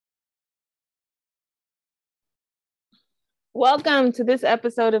Welcome to this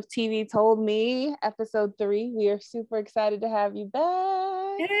episode of TV Told Me, episode 3. We are super excited to have you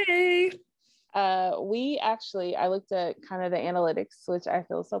back. Hey. I looked at kind of the analytics, which I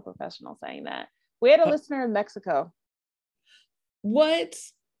feel so professional saying that. We had a listener in Mexico. What?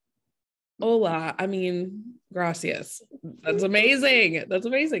 Hola. Gracias. That's amazing. That's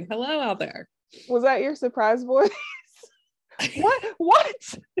amazing. Hello out there. Was that your surprise voice?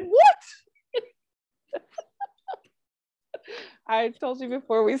 What? I told you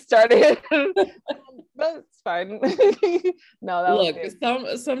before we started. That's fine. No, that Look,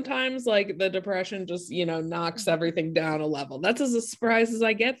 was sometimes like the depression just, knocks everything down a level. That's as a surprise as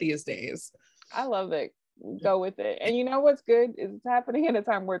I get these days. I love it. Go with it. And you know what's good is it's happening in a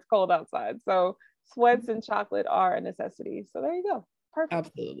time where it's cold outside. So sweats and chocolate are a necessity. So there you go. Perfect.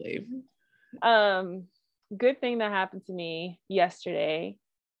 Absolutely. Good thing that happened to me yesterday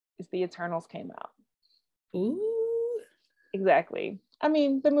is the Eternals came out. Ooh. Exactly. I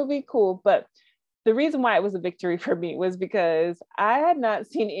mean, the movie, cool, but the reason why it was a victory for me was because I had not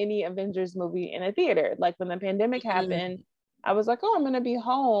seen any Avengers movie in a theater. Like when the pandemic happened, I was like, oh, I'm going to be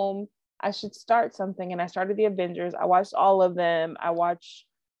home. I should start something. And I started the Avengers. I watched all of them. I watched,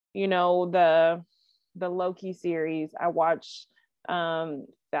 the Loki series. I watched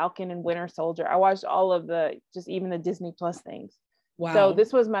Falcon and Winter Soldier. I watched all of even the Disney Plus things. Wow. So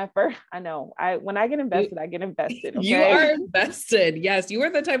this was my first, I know, when I get invested, I get invested. Okay? You are invested. Yes, you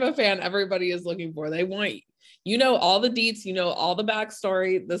are the type of fan everybody is looking for. They want, all the deets, all the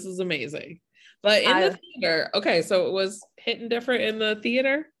backstory. This is amazing. But in the theater, okay, so it was hitting different in the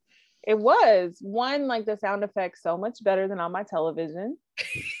theater? It was. One, like the sound effects so much better than on my television.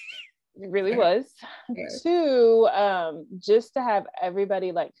 It really was. Okay. Two, just to have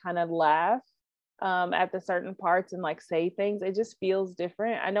everybody like kind of laugh at the certain parts and like say things, it just feels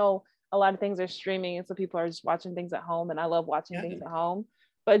different. I know a lot of things are streaming and so people are just watching things at home, and I love watching things at home,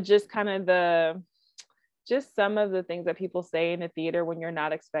 but just kind of some of the things that people say in the theater when you're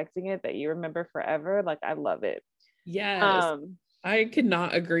not expecting it that you remember forever, like I love it. Yes. I could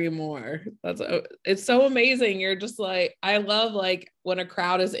not agree more. It's so amazing. You're just like, I love like when a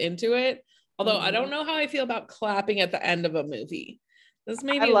crowd is into it, although I don't know how I feel about clapping at the end of a movie. This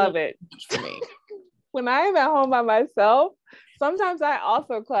may be I love it for me. When I am at home by myself, sometimes I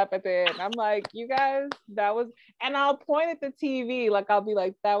also clap at the end. I'm like, you guys, and I'll point at the TV. Like, I'll be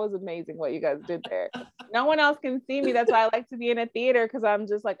like, that was amazing what you guys did there. No one else can see me. That's why I like to be in a theater, because I'm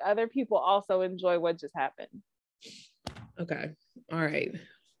just like, other people also enjoy what just happened. Okay. All right.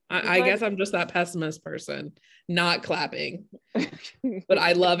 I guess I'm just that pessimist person, not clapping. But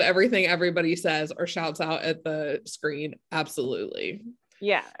I love everything everybody says or shouts out at the screen. Absolutely.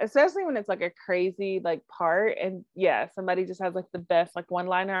 Yeah, especially when it's like a crazy like part, and somebody just has like the best like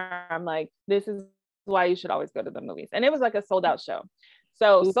one-liner. I'm like, this is why you should always go to the movies. And it was like a sold out show.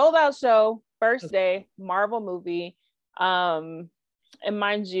 So sold out show, first day, Marvel movie. And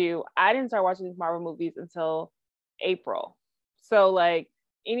mind you, I didn't start watching these Marvel movies until April. So like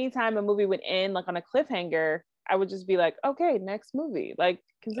anytime a movie would end like on a cliffhanger, I would just be like, okay, next movie, like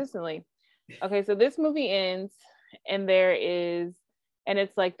consistently. Okay, so this movie ends, and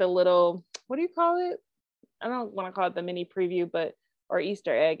it's like the little, what do you call it? I don't want to call it the mini preview, or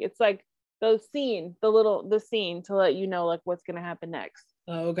Easter egg. It's like the scene to let you know like what's going to happen next.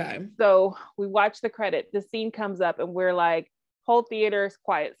 Okay. So we watch the credit, the scene comes up, and we're like, whole theater is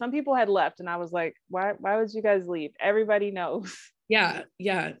quiet. Some people had left, and I was like, why would you guys leave? Everybody knows. Yeah.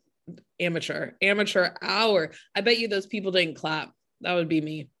 Amateur hour. I bet you those people didn't clap. That would be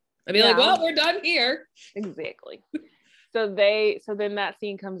me. I'd be like, well, we're done here. Exactly. So then that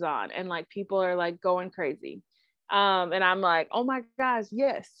scene comes on, and like people are like going crazy. And I'm like, oh my gosh,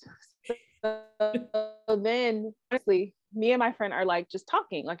 yes. So then honestly, me and my friend are like just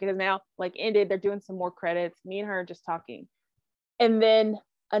talking. Like it is now like ended. They're doing some more credits. Me and her are just talking. And then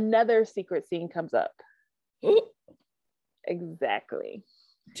another secret scene comes up. Ooh. Exactly.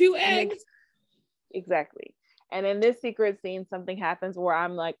 2 eggs. Exactly. And in this secret scene, something happens where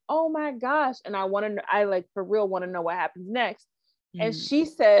I'm like, oh my gosh. And I like for real want to know what happens next. And she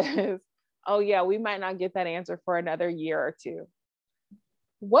says, oh yeah, we might not get that answer for another year or two.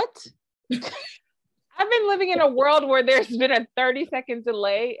 What? I've been living in a world where there's been a 30-second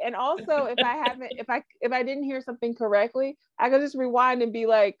delay. And also if I didn't hear something correctly, I could just rewind and be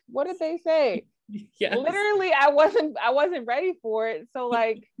like, what did they say? Yes. Literally, I wasn't ready for it. So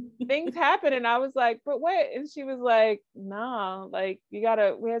like things happen, and I was like, but what? And she was like, nah, like we have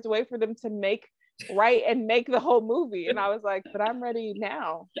to wait for them to make the whole movie. And I was like, but I'm ready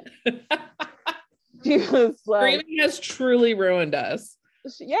now. She was like, streaming has truly ruined us.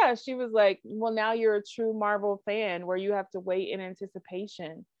 she was like, well, now you're a true Marvel fan where you have to wait in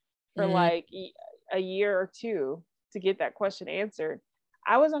anticipation for like a year or two to get that question answered.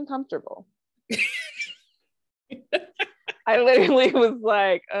 I was uncomfortable. I literally was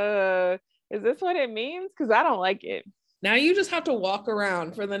like, is this what it means? Because I don't like it. Now you just have to walk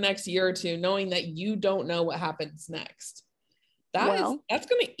around for the next year or two knowing that you don't know what happens next. That's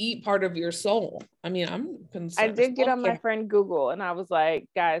going to eat part of your soul. I mean, I'm concerned. I did get on my friend Google and I was like,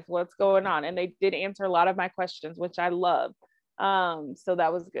 guys, what's going on? And they did answer a lot of my questions, which I love. So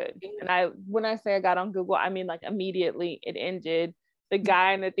that was good. And when I say I got on Google, I mean like immediately it ended. The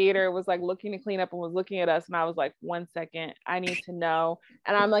guy in the theater was like looking to clean up and was looking at us. And I was like, 1 second, I need to know.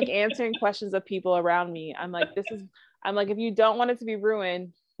 And I'm like answering questions of people around me. I'm like, if you don't want it to be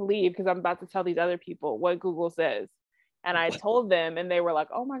ruined, leave, because I'm about to tell these other people what Google says. And I told them and they were like,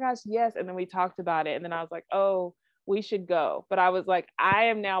 oh my gosh, yes. And then we talked about it. And then I was like, oh, we should go. But I was like, I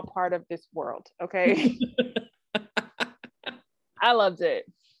am now part of this world. Okay. I loved it.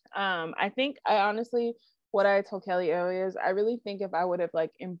 I think honestly, what I told Kelly earlier is I really think if I would have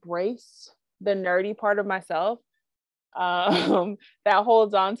like embraced the nerdy part of myself, that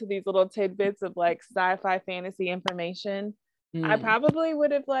holds on to these little tidbits of like sci-fi fantasy information, I probably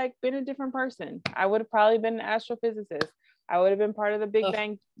would have like been a different person. I would have probably been an astrophysicist. I would have been part of the Big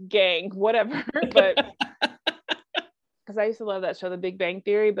Bang gang, whatever. But because I used to love that show, The Big Bang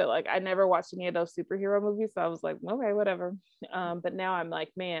Theory, but like I never watched any of those superhero movies. So I was like, okay, whatever. But now I'm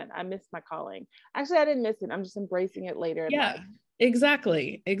like, man, I miss my calling. Actually, I didn't miss it. I'm just embracing it later in life.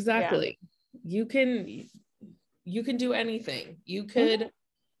 Exactly. Yeah. You can do anything. You could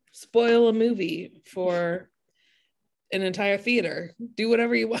spoil a movie for an entire theater. Do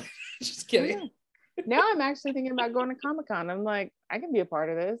whatever you want. Just kidding. Now I'm actually thinking about going to Comic-Con. I'm like, I can be a part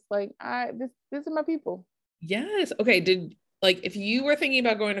of this. Like, this are my people. Yes. Okay. If you were thinking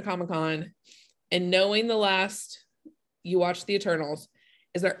about going to Comic-Con and knowing the last you watched the Eternals,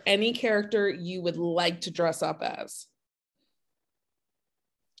 is there any character you would like to dress up as?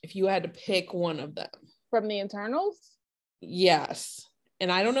 If you had to pick one of them. From the Eternals? Yes. And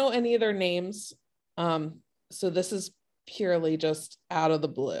I don't know any of their names. So this is purely just out of the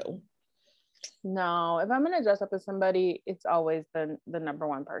blue. No, if I'm gonna dress up as somebody, it's always the number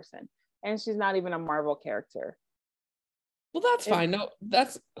one person. And she's not even a Marvel character. Well, that's fine. No,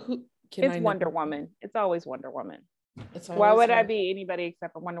 that's who it's Wonder Woman. It's always Wonder Woman. Why would I be anybody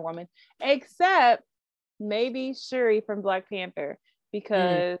except for Wonder Woman? Except maybe Shuri from Black Panther,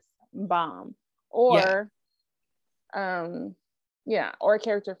 because bomb. Or or a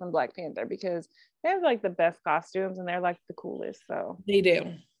character from Black Panther, because they have like the best costumes and they're like the coolest. So they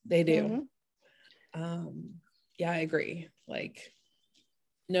do. I agree. Like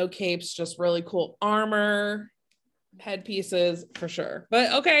no capes, just really cool armor, headpieces for sure.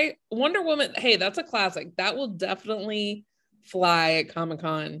 But okay, Wonder Woman, hey, that's a classic. That will definitely fly at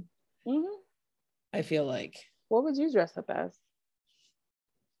Comic-Con. I feel like. What would you dress up as?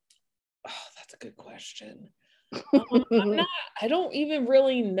 Oh, that's a good question. I don't even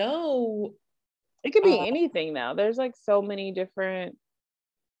really know. It could be anything now. There's like so many different.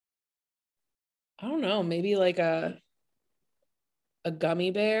 I don't know, maybe like a gummy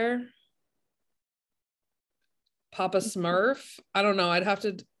bear, Papa Smurf. I don't know. I'd have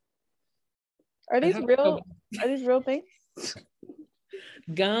to. Are these real things?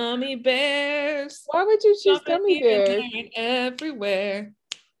 Gummy bears. Why would you choose gummy bears? Everywhere.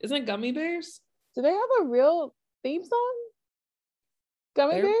 Isn't it gummy bears? Do they have a real theme song?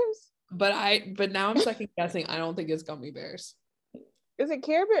 Gummy bears? But now I'm second guessing. I don't think it's gummy bears. Is it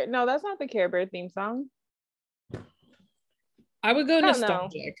Care Bear? No, that's not the Care Bear theme song. I would go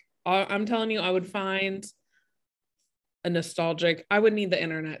nostalgic. I'm telling you, I would find a nostalgic. I would need the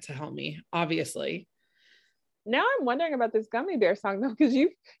internet to help me, obviously. Now I'm wondering about this gummy bear song though, because you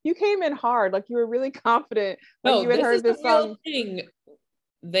came in hard, like you were really confident. Like you had heard this song. Thing.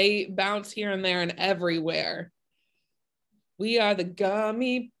 They bounce here and there and everywhere. We are the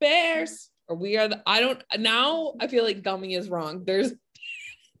gummy bears, or we are the. Now I feel like gummy is wrong. There's a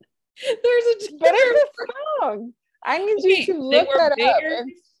better song. I need you to look that up.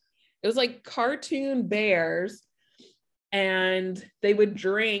 It was like cartoon bears, and they would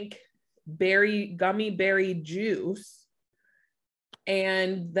drink gummy berry juice,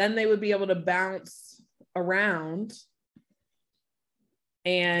 and then they would be able to bounce around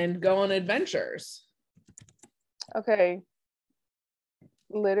and go on adventures. Okay.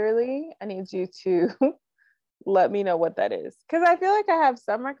 Literally, I need you to let me know what that is, because I feel like I have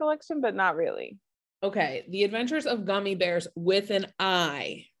some recollection, but not really. Okay, The Adventures of Gummy Bears with an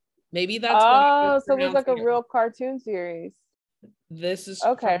I. Maybe that's so it was like a real cartoon series. This is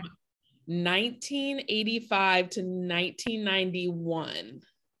okay. from 1985 to 1991.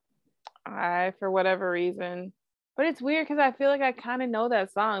 For whatever reason. But it's weird because I feel like I kind of know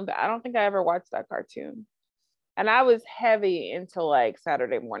that song, but I don't think I ever watched that cartoon. And I was heavy into like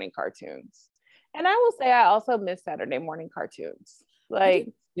Saturday morning cartoons. And I will say I also miss Saturday morning cartoons. Like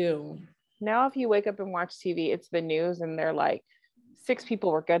now if you wake up and watch TV, it's the news and they're like 6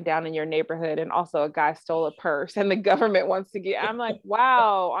 people were gunned down in your neighborhood and also a guy stole a purse and the government wants to get. I'm like,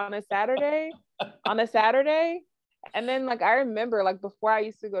 wow, on a Saturday? And then like I remember like before I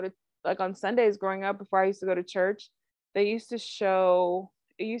used to go to like on Sundays growing up, before I used to go to church, they used to show,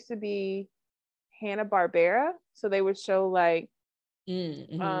 it used to be Hanna-Barbera. So they would show like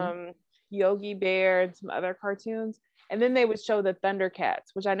Yogi Bear and some other cartoons. And then they would show the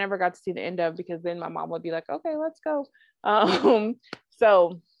Thundercats, which I never got to see the end of because then my mom would be like, okay, let's go.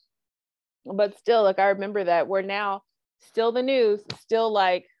 So, but still, like I remember that we're now still the news, still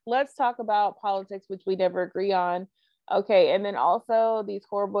like, let's talk about politics, which we never agree on. Okay. And then also these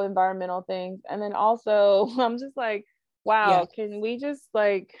horrible environmental things. And then also, I'm just like, wow, can we just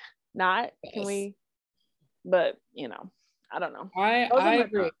like not, can we, but you know, I don't know. I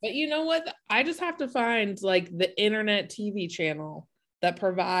agree. Thoughts. But you know what? I just have to find like the internet TV channel that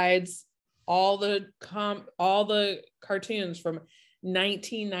provides all the cartoons from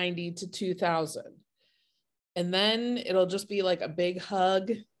 1990 to 2000. And then it'll just be like a big hug,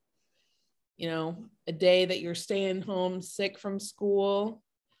 you know, a day that you're staying home sick from school,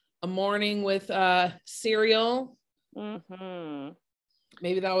 a morning with cereal. Mm-hmm.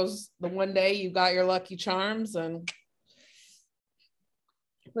 Maybe that was the one day you got your Lucky Charms and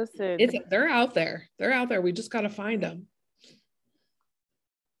listen, they're out there. They're out there. We just got to find them.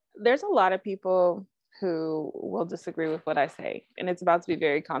 There's a lot of people who will disagree with what I say, and it's about to be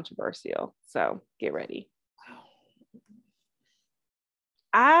very controversial. So get ready.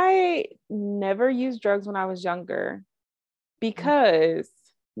 I never used drugs when I was younger because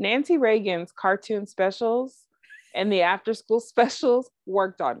Nancy Reagan's cartoon specials and the after school specials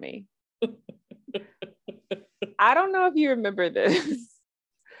worked on me. I don't know if you remember this,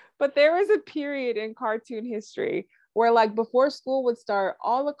 but there was a period in cartoon history where like before school would start,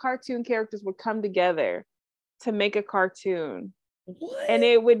 all the cartoon characters would come together to make a cartoon. What? And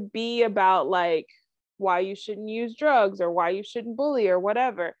it would be about like why you shouldn't use drugs or why you shouldn't bully or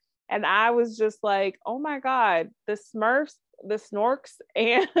whatever. And I was just like, oh my God, the Smurfs, the Snorks,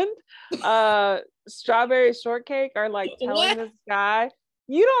 and Strawberry Shortcake are like telling this guy,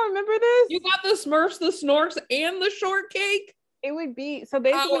 you don't remember this? You got the Smurfs, the Snorks, and the Shortcake? It would be, so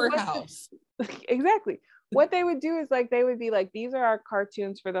basically powerhouse. Exactly. What they would do is like, they would be like, these are our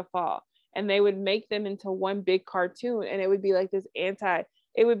cartoons for the fall. And they would make them into one big cartoon. And it would be like this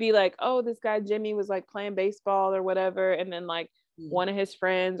it would be like, oh, this guy Jimmy was like playing baseball or whatever. And then like one of his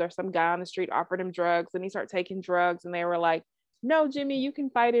friends or some guy on the street offered him drugs and he started taking drugs. And they were like, no, Jimmy, you can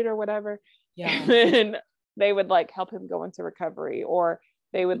fight it or whatever. Yeah. And then they would like help him go into recovery, or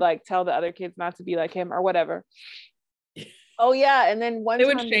they would like tell the other kids not to be like him or whatever. Oh yeah. And then they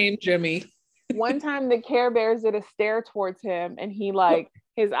would shame Jimmy. One time the Care Bears did a stare towards him and he like,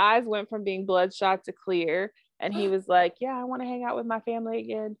 his eyes went from being bloodshot to clear. And he was like, yeah, I want to hang out with my family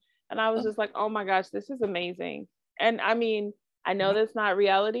again. And I was just like, oh my gosh, this is amazing. And I mean, I know that's not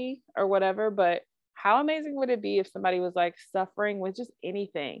reality or whatever, but how amazing would it be if somebody was like suffering with just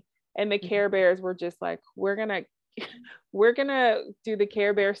anything and the Care Bears were just like, we're gonna do the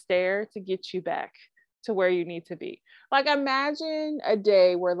Care Bear stare to get you back to where you need to be. Like imagine a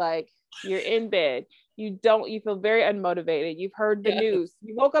day where like you're in bed, you feel very unmotivated, you've heard the news,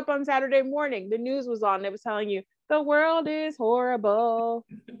 you woke up on Saturday morning, the news was on, it was telling you the world is horrible,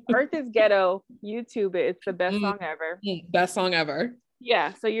 Earth is Ghetto, YouTube it, it's the best song ever.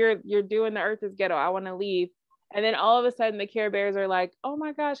 Yeah, so you're doing the Earth is Ghetto, I want to leave, and then all of a sudden the Care Bears are like, oh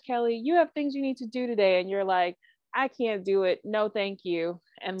my gosh, Kelly, you have things you need to do today, and you're like, I can't do it, no thank you.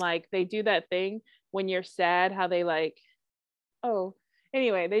 And like they do that thing when you're sad, how they like, oh,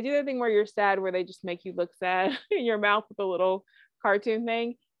 anyway, they do that thing where you're sad, where they just make you look sad in your mouth with a little cartoon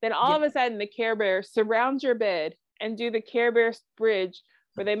thing. Then all of a sudden the Care Bears surround your bed and do the Care Bears bridge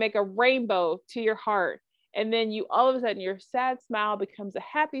where they make a rainbow to your heart. And then you, all of a sudden your sad smile becomes a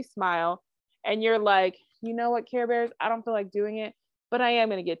happy smile. And you're like, you know what, Care Bears, I don't feel like doing it, but I am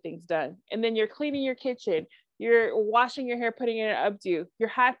going to get things done. And then you're cleaning your kitchen. You're washing your hair, putting it in an updo. You're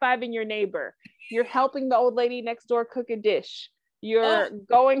high-fiving your neighbor. You're helping the old lady next door cook a dish. You're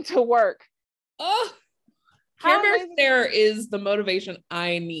going to work. Care Bear stare is the motivation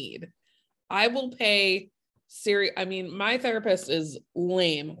I need. I will pay I mean, my therapist is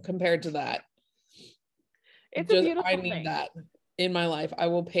lame compared to that. It's a beautiful I need thing. that in my life. I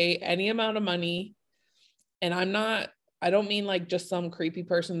will pay any amount of money, and I don't mean like just some creepy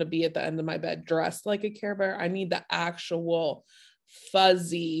person to be at the end of my bed dressed like a Care Bear. I need the actual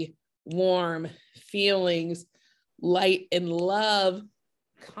fuzzy, warm feelings, light and love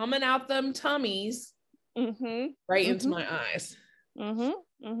coming out them tummies right into my eyes.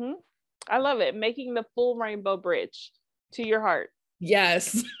 I love it. Making the full rainbow bridge to your heart.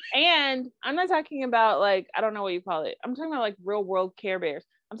 Yes. And I'm not talking about like, I don't know what you call it. I'm talking about like real world Care Bears.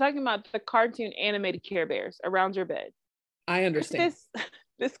 I'm talking about the cartoon animated Care Bears around your bed. I understand.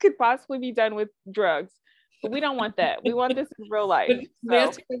 This could possibly be done with drugs, but we don't want that. We want this in real life.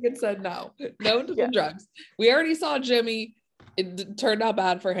 Nancy Reagan said no to the drugs. We already saw Jimmy. It turned out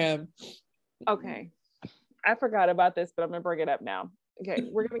bad for him. Okay. I forgot about this, but I'm going to bring it up now. Okay.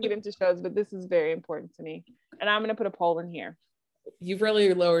 We're going to get into shows, but this is very important to me. And I'm going to put a poll in here. You've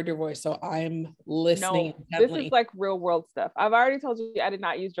really lowered your voice, so I'm listening. No, this is like real world stuff. I've already told you I did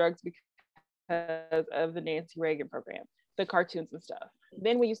not use drugs because of the Nancy Reagan program, the cartoons and stuff.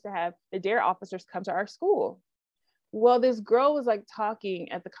 Then we used to have the DARE officers come to our school. Well, this girl was like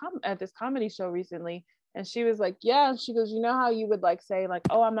talking at this comedy show recently, and she was like, yeah, she goes, you know how you would like say like,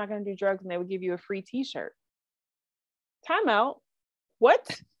 oh, I'm not going to do drugs, and they would give you a free t-shirt. Time out.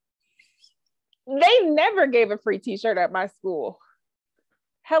 What? They never gave a free t-shirt at my school.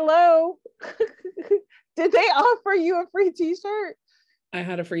 Hello. Did they offer you a free t-shirt? I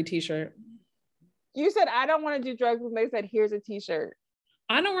had a free t-shirt. You said, I don't want to do drugs, and they said, here's a t-shirt.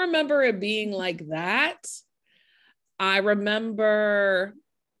 I don't remember it being like that. I remember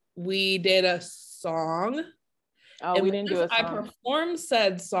we did a song. Oh, we didn't do a song. I performed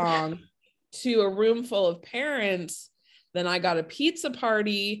said song to a room full of parents. Then I got a pizza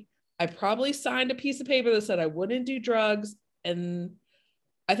party. I probably signed a piece of paper that said I wouldn't do drugs. And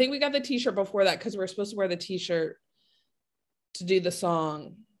I think we got the t-shirt before that because we were supposed to wear the t-shirt to do the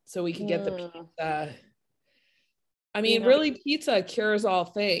song so we could get the pizza. I mean, really, pizza cures all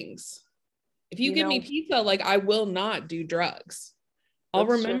things. If you give me pizza, like I will not do drugs. I'll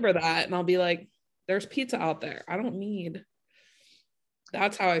remember that and I'll be like, there's pizza out there. I don't need.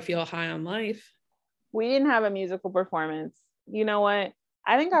 That's how I feel high on life. We didn't have a musical performance. You know what?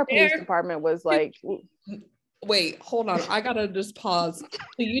 I think our police department was like. Wait, hold on. I gotta just pause.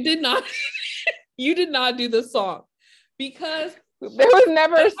 You did not do the song because there was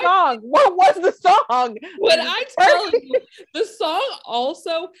never a song. What was the song? When I tell you, the song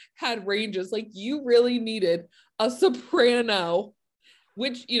also had ranges. Like you really needed a soprano,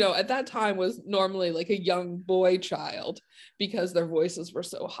 which, you know, at that time was normally like a young boy child because their voices were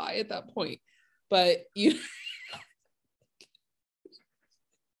so high at that point. But you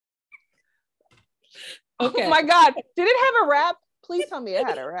okay. Oh my God. Did it have a rap? Please tell me it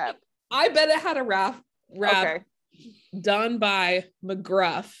had a rap. I bet it had a rap okay. Done by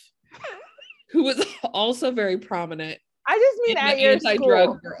McGruff, who was also very prominent. I just mean at your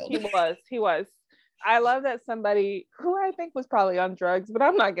school. He was. I love that somebody who I think was probably on drugs, but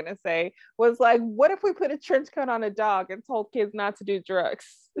I'm not gonna say, was like, what if we put a trench coat on a dog and told kids not to do drugs?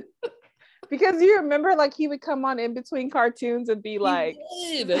 Because you remember, like, he would come on in between cartoons and be like,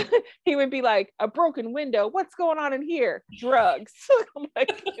 he would be like, a broken window. What's going on in here? Drugs. I'm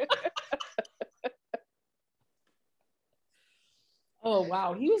like, oh,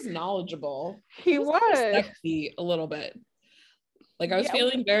 wow. He was knowledgeable. He was. Sexy a little bit. Like, I was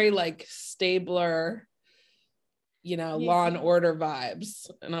feeling very, like, Stabler, you know, Law and Order vibes.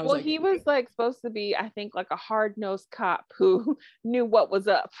 And I was like, he was, like, supposed to be, I think, like a hard-nosed cop who knew what was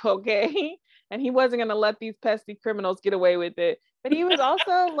up, okay? And he wasn't going to let these pesky criminals get away with it. But he was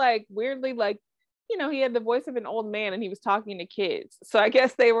also, like, weirdly, like, you know, he had the voice of an old man and he was talking to kids. So I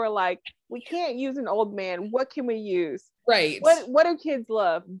guess they were like, we can't use an old man. What can we use? Right. What do kids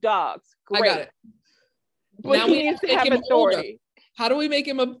love? Dogs. Great. I got it. But now he needs to have authority. Older. How do we make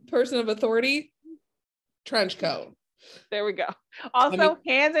him a person of authority? Trench coat. There we go. Also,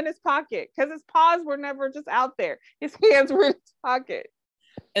 hands in his pocket, because his paws were never just out there. His hands were in his pocket.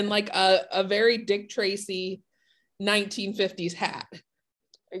 And like a very Dick Tracy 1950s hat.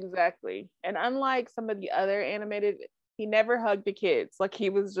 Exactly. And unlike some of the other animated, he never hugged the kids. Like, he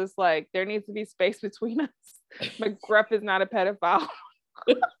was just like, there needs to be space between us. McGruff is not a pedophile.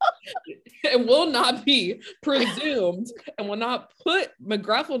 It will not be presumed and will not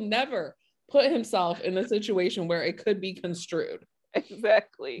McGruff will never put himself in a situation where it could be construed.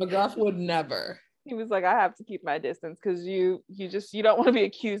 Exactly. McGruff would never. He was like, I have to keep my distance because you don't want to be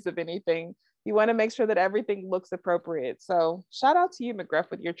accused of anything. You want to make sure that everything looks appropriate. So shout out to you, McGruff,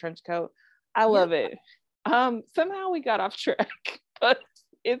 with your trench coat. I love it. Somehow we got off track, but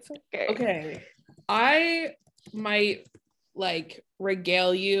it's okay. Okay. I might like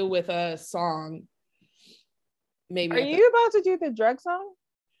regale you with a song. Maybe. Are you about to do the drug song?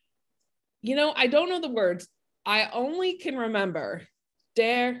 You know, I don't know the words. I only can remember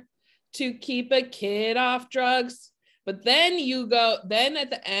dare to keep a kid off drugs. But then then at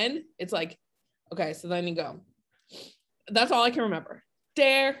the end, it's like, okay, so then you go. That's all I can remember.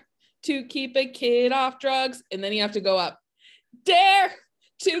 Dare to keep a kid off drugs. And then you have to go up. Dare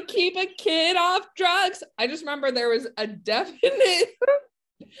to keep a kid off drugs. I just remember there was a definite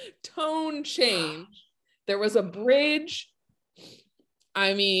tone change. There was a bridge.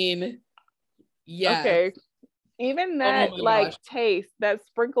 I mean, yeah. Okay. Even that taste, that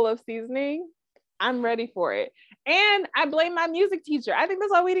sprinkle of seasoning, I'm ready for it. And I blame my music teacher. I think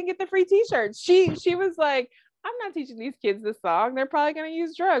that's why we didn't get the free t-shirts. She was like, I'm not teaching these kids this song. They're probably going to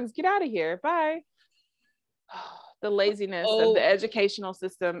use drugs. Get out of here. Bye. The laziness of the educational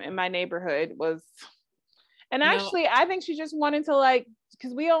system in my neighborhood was, and actually, I think she just wanted to like,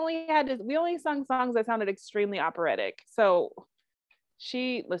 because we only sung songs that sounded extremely operatic. So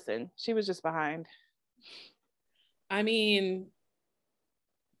she was just behind. I mean,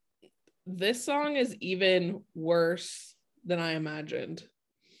 this song is even worse than I imagined.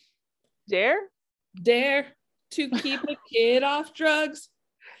 Dare to keep a kid off drugs.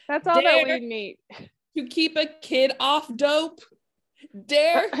 That's all that we need. To keep a kid off dope.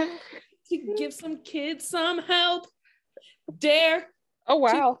 Dare to give some kids some help. Dare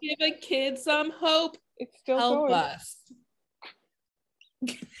to give a kid some hope. It's still help going. Us.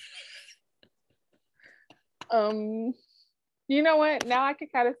 You know what? Now I can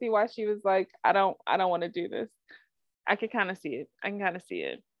kind of see why she was like, I don't want to do this. I can kind of see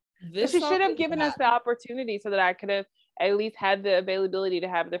it. She should have given us the opportunity so that I could have at least had the availability to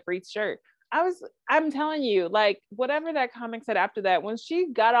have the free shirt. I'm telling you, like, whatever that comic said after that, when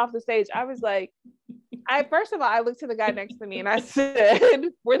she got off the stage, I was like, first of all, I looked to the guy next to me and I said,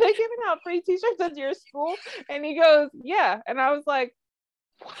 were they giving out free t-shirts at your school? And he goes, yeah. And I was like,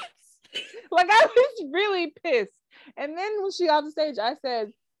 what? Like, I was really pissed. And then when she got off the stage, I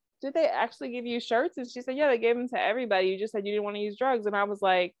said, did they actually give you shirts? And she said, yeah, they gave them to everybody. You just said you didn't want to use drugs. And I was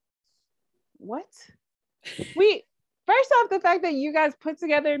like, what? First off, the fact that you guys put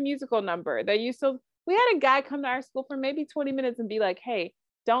together a musical number that we had a guy come to our school for maybe 20 minutes and be like, hey,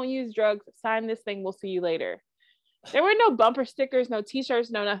 don't use drugs, sign this thing, we'll see you later. There were no bumper stickers, no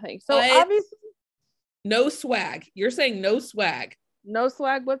t-shirts, no nothing. So obviously no swag. You're saying no swag. No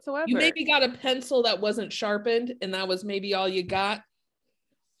swag whatsoever. You maybe got a pencil that wasn't sharpened and that was maybe all you got.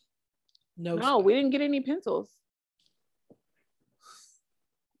 No, we didn't get any pencils.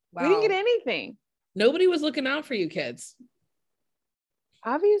 Wow. We didn't get anything. Nobody was looking out for you kids.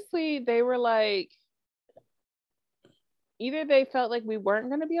 Obviously, they were like, either they felt like we weren't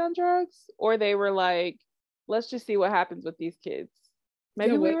going to be on drugs, or they were like, let's just see what happens with these kids.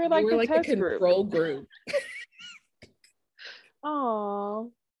 Maybe we were like the test control group.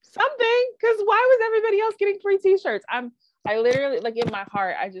 Oh, something. Because why was everybody else getting free t-shirts? I literally, like, in my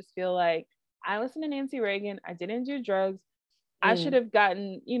heart, I just feel like I listened to Nancy Reagan. I didn't do drugs. I should have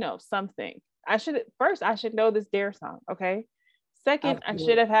gotten, something. I should know this Dare song. Okay. Second, absolutely. I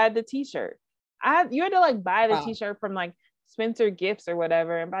should have had the t-shirt. You had to like buy the t-shirt from like Spencer Gifts or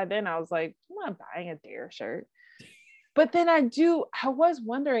whatever. And by then I was like, I'm not buying a Dare shirt. But then I was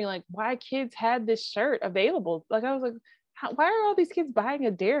wondering like why kids had this shirt available. Like I was like, why are all these kids buying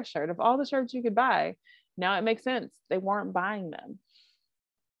a Dare shirt of all the shirts you could buy? Now it makes sense. They weren't buying them.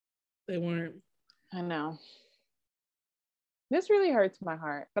 They weren't. I know. This really hurts my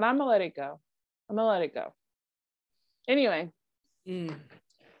heart, but I'm gonna let it go. Anyway, and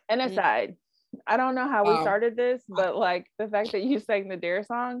aside, I don't know how we started this, but like the fact that you sang the Dare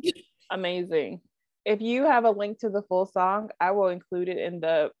song, amazing. If you have a link to the full song, I will include it in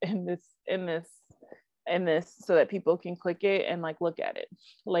this so that people can click it and like look at it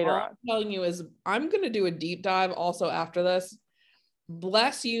later on. I'm telling you is I'm gonna do a deep dive also after this.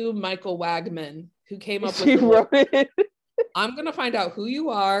 Bless you, Michael Wagman, who came up with wrote it. I'm gonna find out who you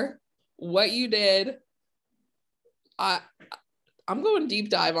are, what you did. I'm going deep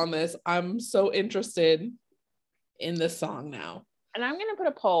dive on this. I'm so interested in this song now. And I'm gonna put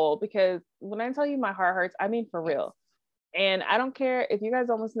a poll because when I tell you my heart hurts, I mean for real. And I don't care if you guys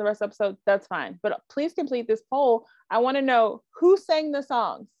don't listen to the rest of the episode, that's fine. But please complete this poll. I want to know who sang the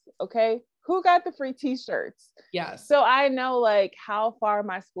songs, okay? Who got the free t-shirts? Yes. So I know like how far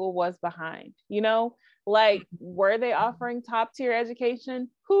my school was behind, like were they offering top tier education?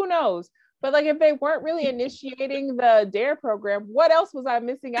 Who knows? But like if they weren't really initiating the Dare program, what else was I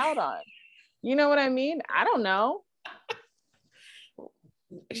missing out on? You know what I mean? I don't know.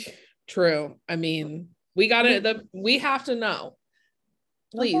 True. I mean, we have to know.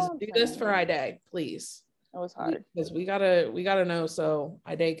 Please do this for Ide, please. It was hard. Because we gotta know so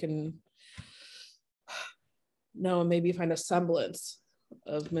Ide can know and maybe find a semblance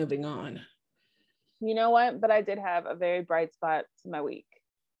of moving on. You know what? But I did have a very bright spot to my week.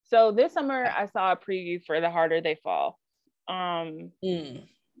 So this summer I saw a preview for The Harder They Fall.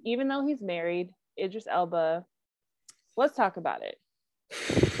 Even though he's married, Idris Elba, let's talk about it.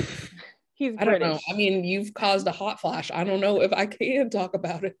 He's British. I don't know. I mean, you've caused a hot flash. I don't know if I can talk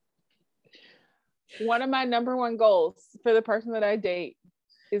about it. One of my number one goals for the person that I date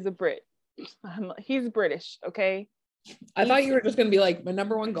is a Brit. He's British, okay? I thought you were just going to be like, my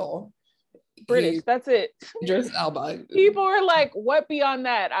number one goal. British, that's it. Idris Elba. People were like, what beyond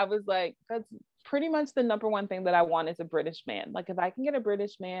that? I was like, that's pretty much the number one thing that I want is a British man. Like, if I can get a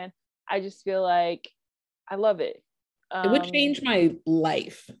British man, I just feel like I love it. It would change my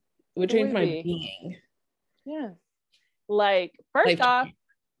life. It would change my being. Yeah. Like, first off,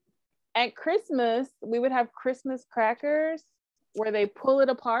 at Christmas, we would have Christmas crackers where they pull it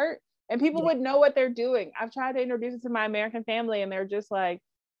apart and people would know what they're doing. I've tried to introduce it to my American family and they're just like,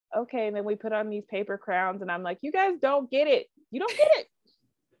 okay. And then we put on these paper crowns and I'm like, you guys don't get it. You don't get it.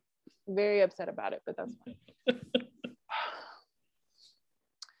 Very upset about it, but that's fine.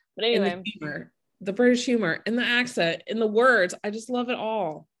 But anyway. The British humor and the accent and the words. I just love it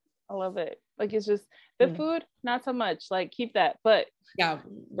all. I love it. Like, it's just the food, not so much. Like, keep that. But yeah,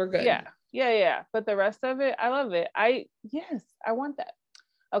 we're good. Yeah. But the rest of it, I love it. I want that.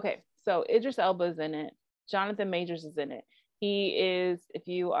 Okay, so Idris Elba is in it. Jonathan Majors is in it. He is, if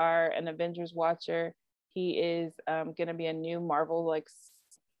you are an Avengers watcher, he is gonna be a new Marvel, like,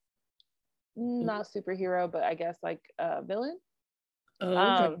 not superhero, but I guess like villain.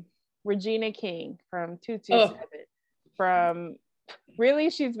 Okay. Regina King from 227. From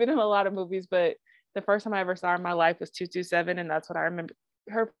really, she's been in a lot of movies, but the first time I ever saw her in my life was 227, and that's what I remember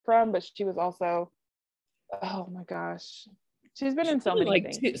her from. But she was also, oh my gosh, she's been in so many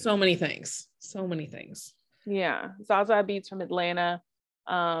things. So many things. Yeah, Zaza Beetz from Atlanta.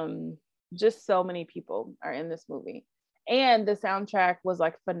 Just so many people are in this movie, and the soundtrack was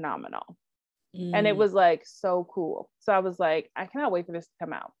like phenomenal, and it was like so cool. So I was like, I cannot wait for this to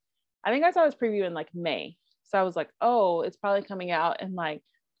come out. I think I saw this preview in like May. So I was like, oh, it's probably coming out in like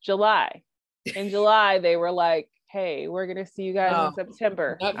July. In July, they were like, hey, we're going to see you guys in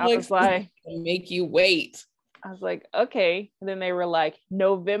September. Netflix I was like, make you wait. I was like, okay. And then they were like,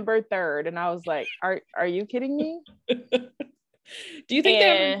 November 3rd. And I was like, are you kidding me? Do you think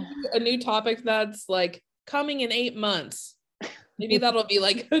they have a new topic that's like coming in 8 months? Maybe that'll be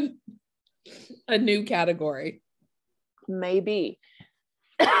like a new category. Maybe.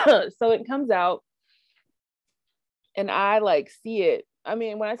 So it comes out and I like see it. I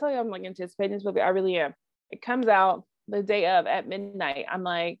mean, when I tell you I'm like anticipating this movie, I really am. It comes out the day of at midnight. I'm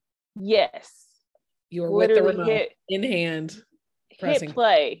like, yes. You're with the remote in hand. Pressing. Hit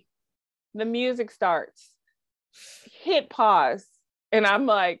play. The music starts. Hit pause. And I'm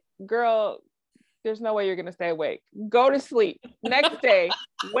like, girl, there's no way you're gonna stay awake. Go to sleep. Next day,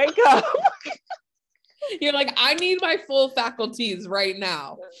 wake up. You're like, I need my full faculties right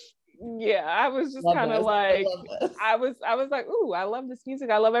now. Yeah, I was just kind of like, I was like, ooh, I love this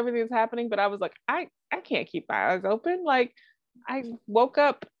music. I love everything that's happening. But I was like, I can't keep my eyes open. Like, I woke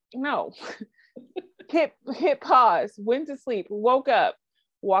up, no. hit pause, went to sleep, woke up,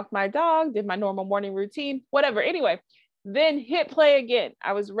 walked my dog, did my normal morning routine, whatever. Anyway, then hit play again.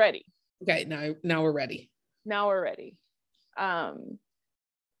 I was ready. Okay, now we're ready. Now we're ready.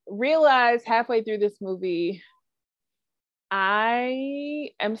 Realized halfway through this movie, I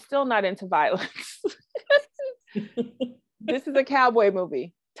am still not into violence. This is a cowboy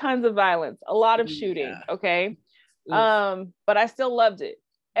movie. Tons of violence, a lot of shooting. Okay. But I still loved it.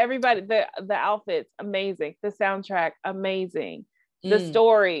 Everybody, the outfits, amazing. The soundtrack, amazing. The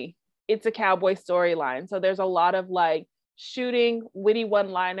story, it's a cowboy storyline. So there's a lot of like shooting, witty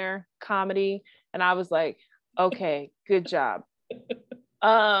one-liner comedy. And I was like, okay, good job.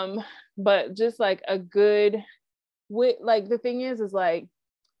 But just like a good, like the thing is like,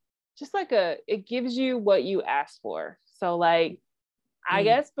 just like it gives you what you asked for. So like, I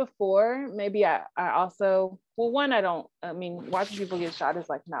guess before, maybe I also, well, one, I mean, watching people get shot is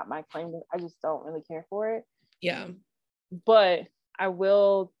like not my claim. I just don't really care for it. Yeah. But I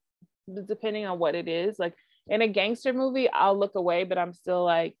will, depending on what it is, like in a gangster movie, I'll look away, but I'm still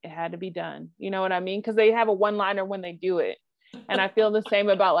like, it had to be done. You know what I mean? Because they have a one-liner when they do it. And I feel the same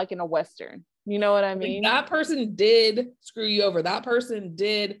about like in a Western. You know what I mean? Like, that person did screw you over. That person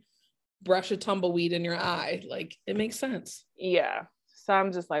did brush a tumbleweed in your eye. Like, it makes sense. Yeah. So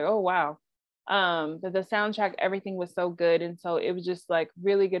I'm just like, oh wow. But the soundtrack, everything was so good. And so it was just like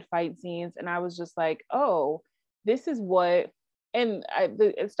really good fight scenes. And I was just like, oh, this is what, and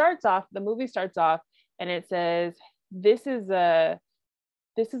it starts off, the movie starts off and it says, this is a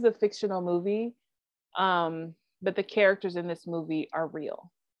fictional movie. But the characters in this movie are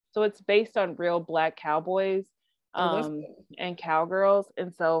real. So it's based on real Black cowboys and cowgirls.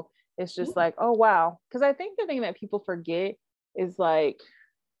 And so it's just like, oh wow. Because I think the thing that people forget is like,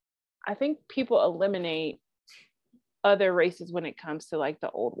 I think people eliminate other races when it comes to like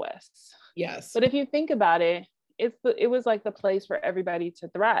the Old West. Yes. But if you think about it, it was like the place for everybody to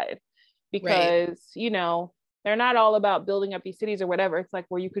thrive because, right, you know, they're not all about building up these cities or whatever. It's like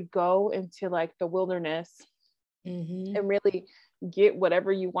where you could go into like the wilderness and really get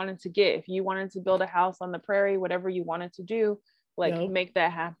whatever you wanted to get. If you wanted to build a house on the prairie, whatever you wanted to do, like make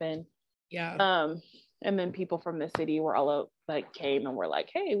that happen. Yeah. And then people from the city were all like came and were like,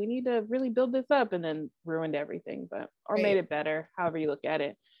 hey, we need to really build this up, and then ruined everything, or made it better, however you look at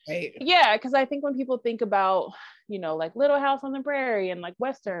it. Right. Yeah, because I think when people think about, you know, like Little House on the Prairie and like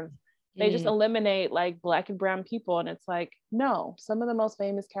Westerns, they just eliminate like Black and brown people. And it's like, no, some of the most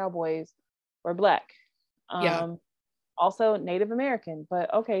famous cowboys were Black. Also Native American,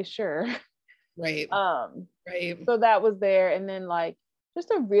 but okay, sure. Right. Right. So that was there. And then like just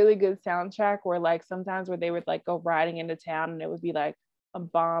a really good soundtrack where like sometimes where they would like go riding into town and it would be like a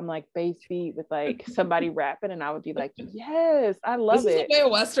bomb like bass beat with like somebody rapping, and I would be like, yes, I love it. This is the way a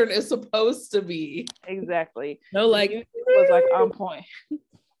Western is supposed to be. Exactly. No, like it was like on point.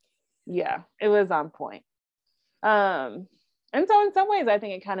 Yeah, it was on point. And so in some ways I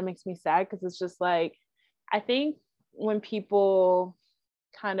think it kind of makes me sad because it's just like, I think when people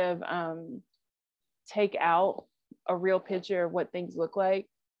kind of take out a real picture of what things look like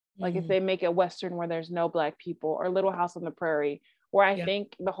if they make a Western where there's no Black people, or Little House on the Prairie, where I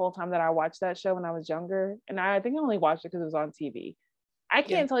think the whole time that I watched that show when I was younger, and I think I only watched it because it was on TV. I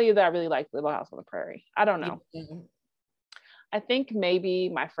can't tell you that I really liked Little House on the Prairie. I don't know. I think maybe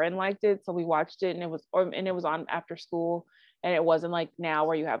my friend liked it, so we watched it, and it was on after school, and it wasn't like now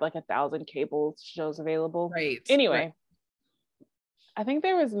where you have like 1,000 cable shows available. Right. Anyway, right. I think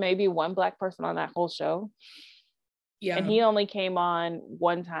there was maybe one Black person on that whole show. Yeah. And he only came on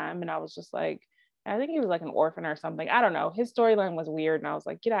one time, and I was just like, I think he was like an orphan or something. I don't know. His storyline was weird, and I was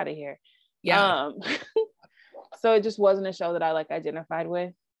like, get out of here. Yeah. So it just wasn't a show that I like identified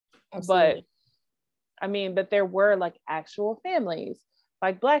with. Absolutely. But there were like actual families,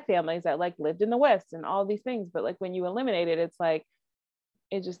 like Black families that like lived in the West and all these things. But like when you eliminate it, it's like,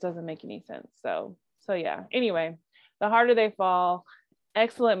 it just doesn't make any sense. So yeah. Anyway, The Harder They Fall,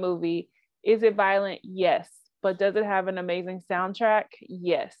 excellent movie. Is it violent? Yes. But does it have an amazing soundtrack?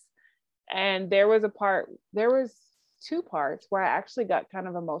 Yes. And there was 2 parts where I actually got kind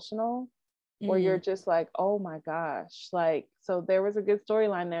of emotional, where you're just like, oh my gosh. Like, so there was a good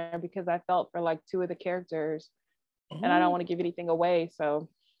storyline there because I felt for like 2 of the characters, and I don't want to give anything away. So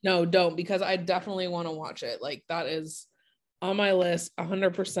no, don't, because I definitely want to watch it. Like that is on my list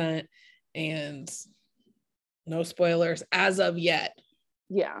 100%, and no spoilers as of yet.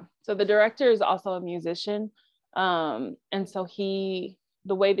 Yeah. So the director is also a musician. And so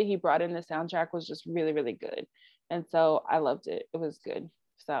the way that he brought in the soundtrack was just really, really good. And so I loved it. It was good.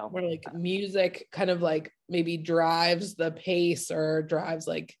 So where like music kind of like maybe drives the pace or drives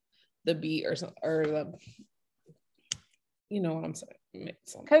like the beat or something, or the, you know what I'm saying?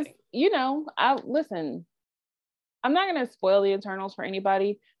 Because, you know, I'm not going to spoil the Eternals for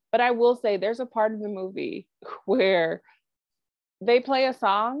anybody, but I will say there's a part of the movie where they play a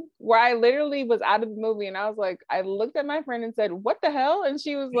song where I literally was out of the movie, and I was like, I looked at my friend and said, what the hell? And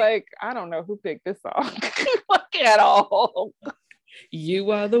she was like, I don't know who picked this song like at all.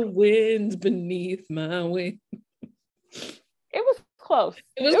 You are the wind beneath my wing. It was close.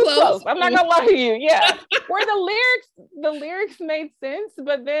 It was close. I'm not gonna lie to you. Yeah. Where the lyrics made sense,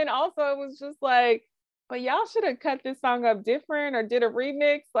 but then also it was just like, but y'all should have cut this song up different or did a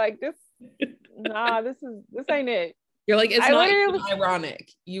remix. Like this, this ain't it. You're like, it's not even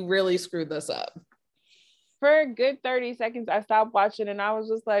ironic. You really screwed this up. For a good 30 seconds, I stopped watching and I was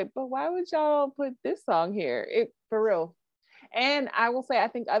just like, but why would y'all put this song here? For real. And I will say, I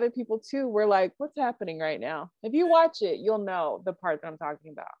think other people too were like, what's happening right now? If you watch it, you'll know the part that I'm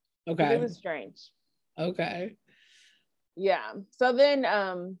talking about. Okay. It was strange. Okay. Yeah. So then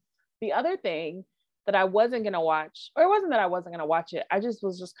the other thing that I wasn't going to watch, or it wasn't that I wasn't going to watch it, I just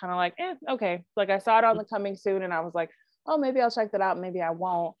was just kind of like, okay. Like I saw it on the coming soon and I was like, oh, maybe I'll check that out. Maybe I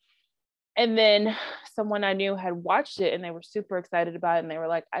won't. And then someone I knew had watched it and they were super excited about it. And they were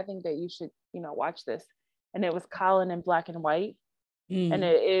like, I think that you should, watch this. And it was Collin in Black and White. And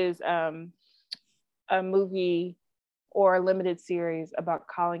it is a movie or a limited series about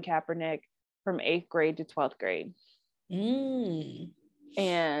Colin Kaepernick from 8th grade to 12th grade.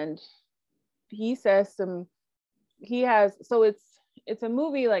 And he says it's a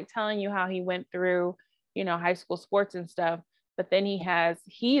movie like telling you how he went through, you know, high school sports and stuff, but then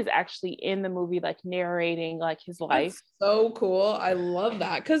he's actually in the movie like narrating like his life. That's so cool. I love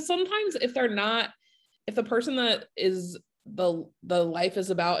that, because sometimes if the person that is the life is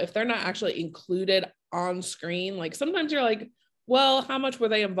about, if they're not actually included on screen, like sometimes you're like, well, how much were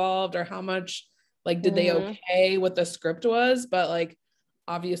they involved, or how much like did they okay what the script was? But like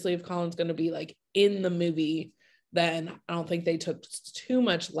obviously if Colin's going to be like in the movie, then I don't think they took too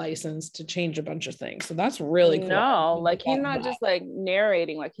much license to change a bunch of things. So that's really cool. No, like he's not just like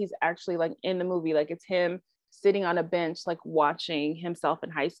narrating, like he's actually like in the movie. Like it's him sitting on a bench, like watching himself in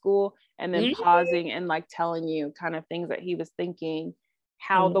high school, and then pausing and like telling you kind of things that he was thinking,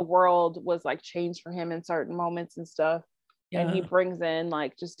 how the world was like changed for him in certain moments and stuff. And he brings in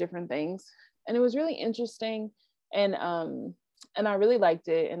like just different things. And it was really interesting. And I really liked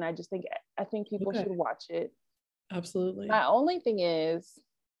it. And I think people should watch it. Absolutely. My only thing is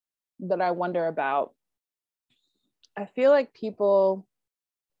that I wonder about, I feel like people,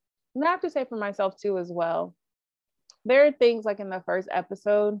 and I have to say for myself too as well, there are things like in the first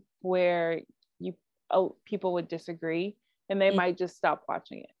episode where people would disagree and they might just stop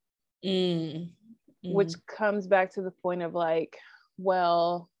watching it. Which comes back to the point of like,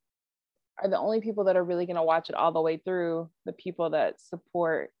 well, are the only people that are really going to watch it all the way through the people that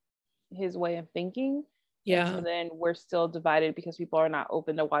support his way of thinking? Yeah. And so then we're still divided because people are not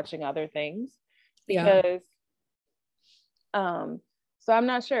open to watching other things. Because so I'm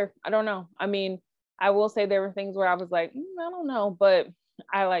not sure. I don't know. I mean, I will say there were things where I was like, I don't know, but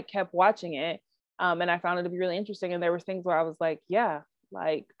I like kept watching it. And I found it to be really interesting. And there were things where I was like, yeah,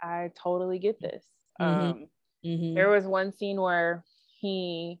 like I totally get this. There was one scene where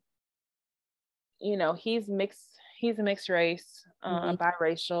he, you know, he's a mixed race,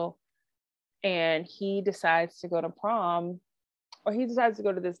 biracial, and he decides to go to prom, or he decides to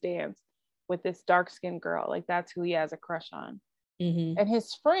go to this dance with this dark-skinned girl. Like that's who he has a crush on. And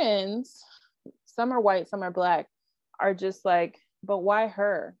his friends, some are white, some are black, are just like, but why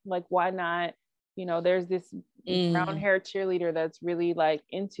her? Like, why not? You know, there's this brown hair cheerleader that's really like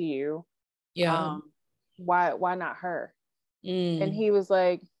into you. Why not her? And he was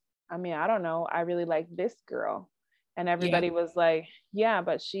like, I mean, I don't know. I really like this girl. And everybody was like, yeah,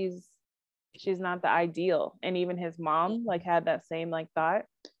 but she's not the ideal. And even his mom like had that same like thought.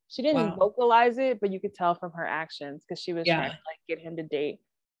 She didn't vocalize it, but you could tell from her actions, because she was trying to like get him to date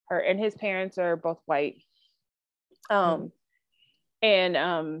her. And his parents are both white. And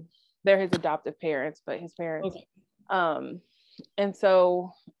they're his adoptive parents, but his parents. And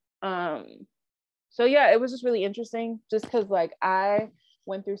so yeah, it was just really interesting, just because like I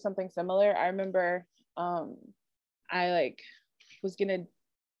went through something similar. I remember I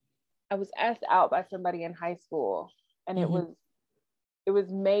was asked out by somebody in high school, and it was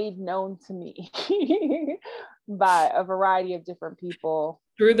made known to me by a variety of different people.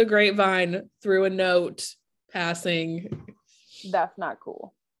 Through the grapevine, through a note, passing. That's not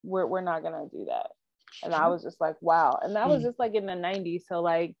cool. We're not gonna do that. And I was just like, wow. And that was just like in the 90s. So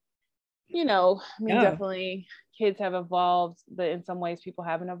like, you know, I mean, definitely kids have evolved, but in some ways people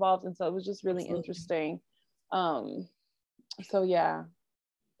haven't evolved. And so it was just really interesting. So yeah,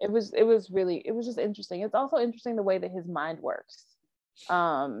 it was just interesting. It's also interesting the way that his mind works.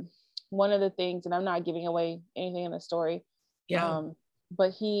 One of the things, and I'm not giving away anything in the story,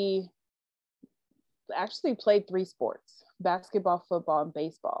 but he actually played 3 sports: basketball, football, and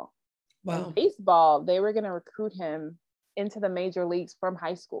baseball. And baseball, they were going to recruit him into the major leagues from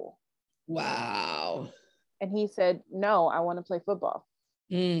high school. Wow. And he said, no, I want to play football.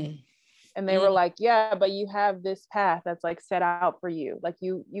 And they were like, yeah, but you have this path that's like set out for you. Like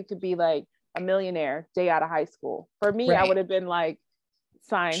you could be like a millionaire day out of high school. For me, I would have been like,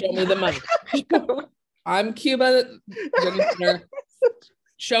 sign. Show me the money. I'm Cuba.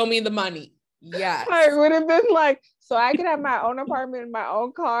 Show me the money. Yes. I would have been like, so I could have my own apartment, my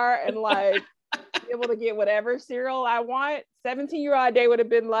own car, and like be able to get whatever cereal I want. 17-year-old day would have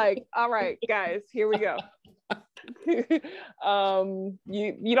been like, all right, guys, here we go. You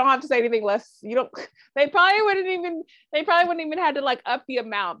don't have to say anything less. They probably wouldn't even had to like up the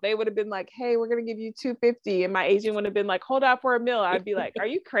amount. They would have been like, hey, we're gonna give you $250, and my agent would have been like, hold out for $1 million. I'd be like, are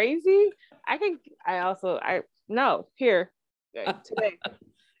you crazy? No, here today.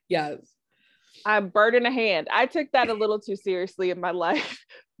 Yes. I'm bird in a hand. I took that a little too seriously in my life.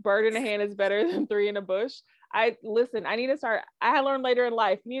 Bird in a hand is better than 3 in a bush. I learned later in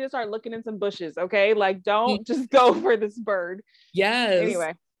life, you need to start looking in some bushes, okay? Like, don't just go for this bird. Yes.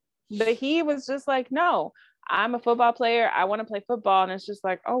 Anyway, but he was just like, no, I'm a football player. I want to play football. And it's just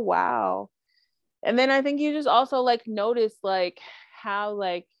like, oh, wow. And then I think you just also like notice like how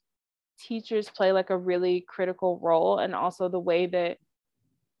like teachers play like a really critical role, and also the way that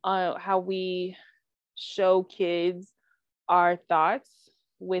how we show kids our thoughts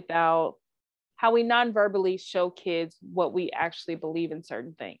without how we non-verbally show kids what we actually believe in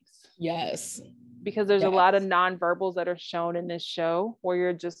certain things. Yes. Because there's a lot of non-verbals that are shown in this show where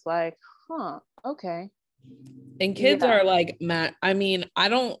you're just like, huh, okay. And kids are like, Matt, I mean, I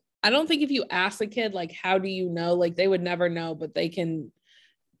don't think if you ask a kid, like, how do you know? Like, they would never know, but they can,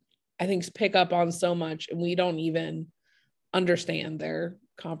 I think, pick up on so much, and we don't even understand their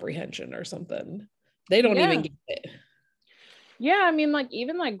comprehension or something. They don't even get it. Yeah, I mean, like,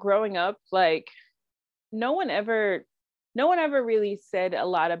 even like growing up, like no one ever really said a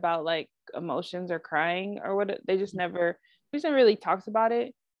lot about like emotions or crying or what. They just never really talks about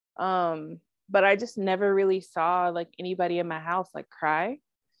it. But I just never really saw like anybody in my house like cry.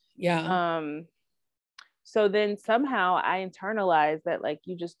 Yeah. So then somehow I internalized that like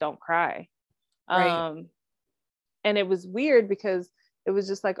you just don't cry. Right. And it was weird because it was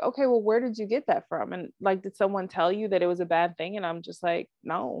just like, okay, well, where did you get that from? And like, did someone tell you that it was a bad thing? And I'm just like,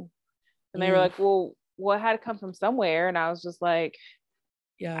 no. And they were like, well, it had to come from somewhere. And I was just like,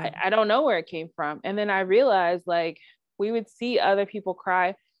 yeah, I don't know where it came from. And then I realized like we would see other people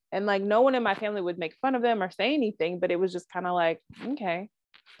cry, and like no one in my family would make fun of them or say anything, but it was just kind of like, okay,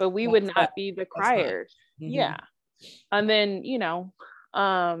 but we would not be the criers. Yeah. And then, you know,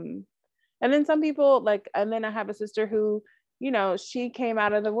 and then some people like, and then I have a sister who, you know, she came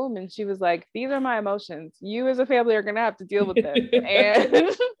out of the womb and she was like, these are my emotions. You as a family are going to have to deal with this.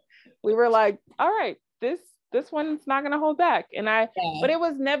 And we were like, all right, this one's not going to hold back. And but it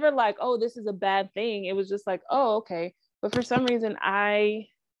was never like, oh, this is a bad thing. It was just like, oh, okay. But for some reason,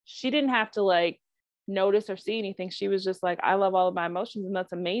 she didn't have to like notice or see anything. She was just like, I love all of my emotions, and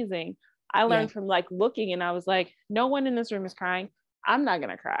that's amazing. I learned from like looking, and I was like, no one in this room is crying. I'm not going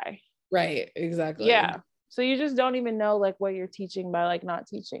to cry. Right. Exactly. Yeah. So you just don't even know like what you're teaching by like not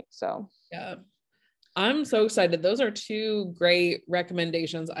teaching. So yeah, I'm so excited. Those are two great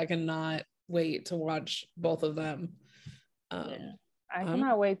recommendations. I cannot wait to watch both of them. I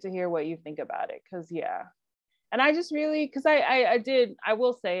cannot wait to hear what you think about it, because and I just really, because I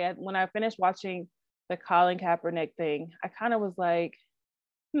will say, when I finished watching the Colin Kaepernick thing, I kind of was like,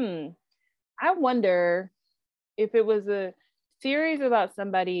 I wonder if it was a series about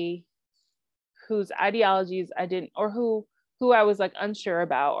somebody whose ideologies I didn't, or who I was like unsure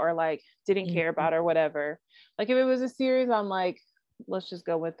about, or like didn't care about, or whatever. Like if it was a series on like, let's just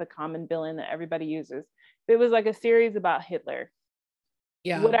go with the common villain that everybody uses. If it was like a series about Hitler,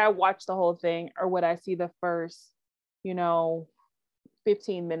 would I watch the whole thing, or would I see the first,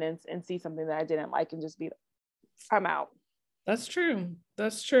 15 minutes and see something that I didn't like and just be like, I'm out? That's true.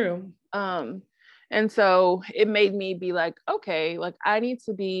 And so it made me be like, okay, like I need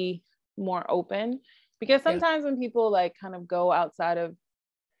to be more open, because sometimes when people like kind of go outside of,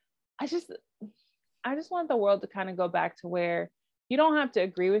 I just want the world to kind of go back to where you don't have to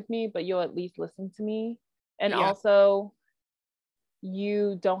agree with me, but you'll at least listen to me. And also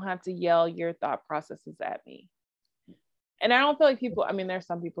you don't have to yell your thought processes at me. And I don't feel like people, I mean, there's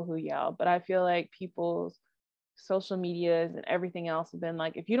some people who yell, but I feel like people's social medias and everything else have been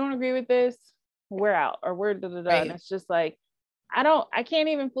like, if you don't agree with this, we're out, or we're da-da-da. Right. And it's just like, I can't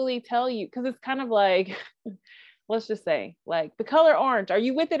even fully tell you, because it's kind of like, let's just say like the color orange, are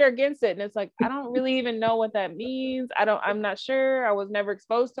you with it or against it? And it's like, I don't really even know what that means. I'm not sure. I was never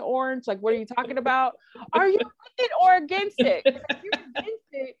exposed to orange. Like, what are you talking about? Are you with it or against it? If you're against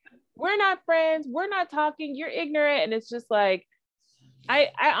it, we're not friends. We're not talking. You're ignorant. And it's just like, I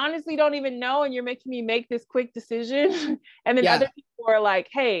honestly don't even know, and you're making me make this quick decision. And then other people are like,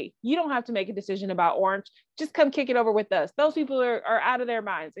 hey, you don't have to make a decision about orange. Just come kick it over with us. Those people are out of their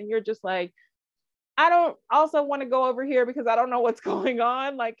minds. And you're just like, I don't also want to go over here because I don't know what's going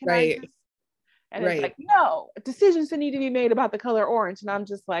on. Like, can I just... And it's like, no, decisions need to be made about the color orange. And I'm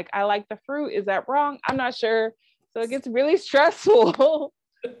just like, I like the fruit. Is that wrong? I'm not sure. So it gets really stressful.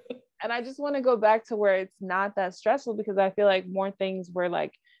 And I just want to go back to where it's not that stressful, because I feel like more things were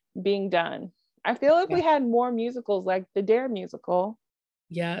like being done. I feel like we had more musicals, like the Dare musical.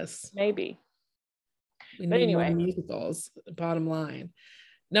 Yes. Maybe. We need more musicals, bottom line.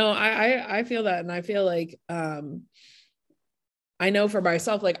 No, I feel that. And I feel like, I know for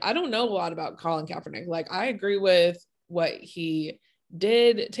myself, like, I don't know a lot about Colin Kaepernick. Like, I agree with what he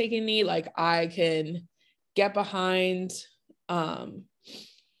did taking knee. Like, I can get behind, I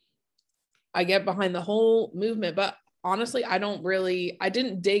get behind the whole movement, but honestly, I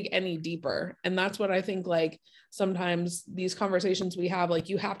didn't dig any deeper. And that's what I think, like, sometimes these conversations we have, like,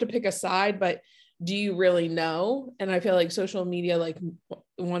 you have to pick a side, but do you really know? And I feel like social media, like,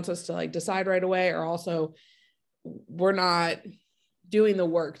 wants us to, like, decide right away, or also we're not doing the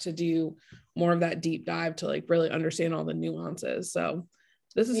work to do more of that deep dive to, like, really understand all the nuances. So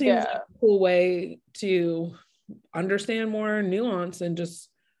this seems like a cool way to understand more nuance and just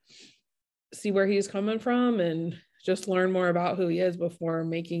see where he's coming from and just learn more about who he is before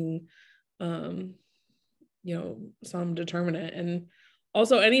making some determinant. And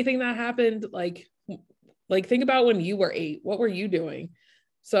also anything that happened, like think about when you were 8, what were you doing?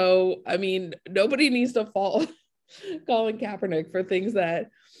 So I mean, nobody needs to fault Colin Kaepernick for things that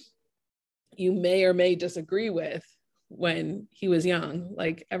you may or may disagree with when he was young.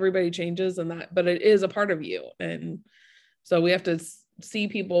 Like, everybody changes, and that, but it is a part of you. And so we have to see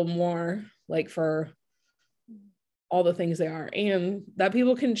people more, like, for all the things they are, and that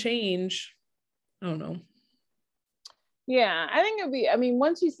people can change. I don't know. Yeah, I think it'd be, I mean,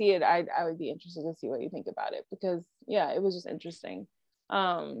 once you see it, I would be interested to see what you think about it, because yeah, it was just interesting.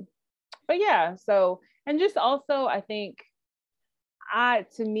 But yeah, so, and just also, I think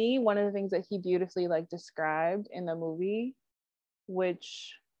to me, one of the things that he beautifully, like, described in the movie,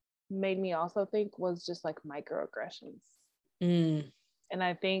 which made me also think, was just like microaggressions. And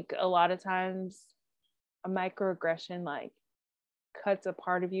I think a lot of times a microaggression, like, cuts a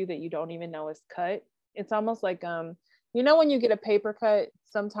part of you that you don't even know is cut. It's almost like when you get a paper cut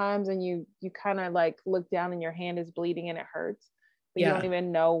sometimes, and you kind of, like, look down and your hand is bleeding and it hurts, but you don't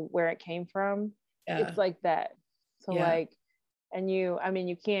even know where it came from. It's like that. So like, and you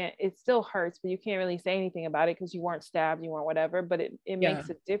can't, it still hurts, but you can't really say anything about it because you weren't stabbed, you weren't whatever, but it makes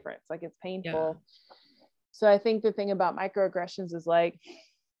a difference. Like, it's painful. So I think the thing about microaggressions is, like,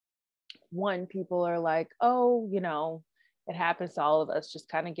 one, people are like, oh, it happens to all of us, just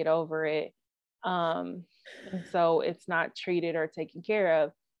kind of get over it. And so it's not treated or taken care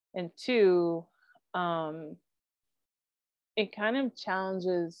of. And two, it kind of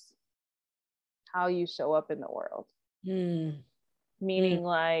challenges how you show up in the world. Meaning,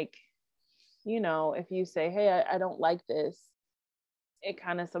 like, if you say, hey, I don't like this, it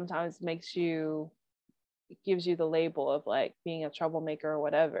kind of sometimes gives you the label of, like, being a troublemaker or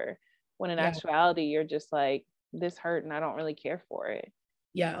whatever, when in actuality you're just like, this hurt and I don't really care for it.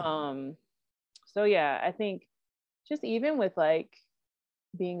 So yeah, I think just even with, like,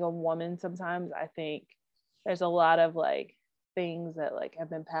 being a woman, sometimes I think there's a lot of, like, things that, like, have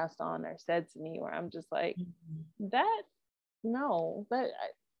been passed on or said to me where I'm just like, that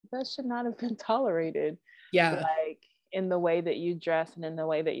should not have been tolerated. Like, in the way that you dress and in the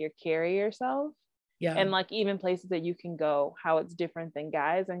way that you carry yourself. And, like, even places that you can go, how it's different than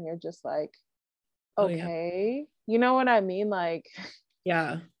guys, and you're just like, okay, you know what I mean? Like,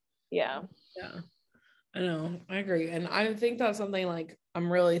 yeah. I know, I agree. And I think that's something, like,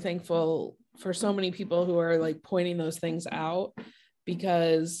 I'm really thankful for so many people who are, like, pointing those things out,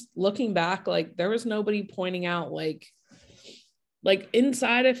 because looking back, like, there was nobody pointing out, like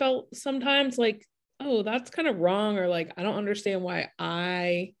inside I felt sometimes like, oh, that's kind of wrong, or like, I don't understand why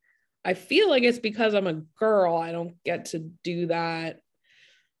I feel like it's because I'm a girl, I don't get to do that.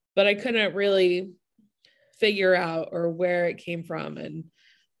 But I couldn't really figure out or where it came from. And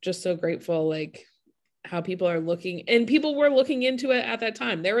just so grateful, like, how people are looking, and people were looking into it at that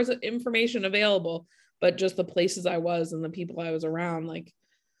time. There was information available, but just the places I was and the people I was around, like,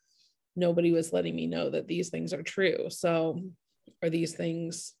 nobody was letting me know that these things are true. So, or these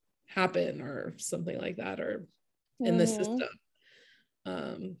things happen or something like that, or in the system.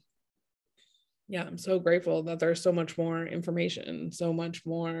 Yeah, I'm so grateful that there's so much more information, so much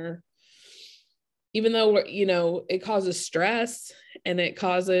more, even though, it causes stress and it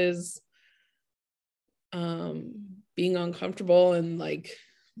causes being uncomfortable and, like,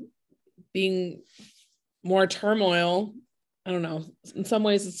 being more turmoil. I don't know, in some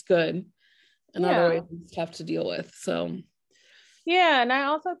ways it's good, in other ways it's tough to deal with. So yeah. And I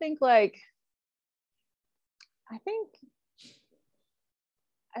also think, like, I think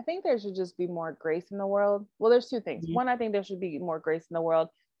there should just be more grace in the world. Well, there's two things. One, I think there should be more grace in the world,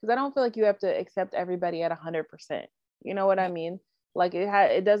 because I don't feel like you have to accept everybody at 100%. You know what I mean? Like,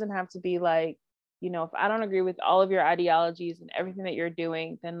 it doesn't have to be like, if I don't agree with all of your ideologies and everything that you're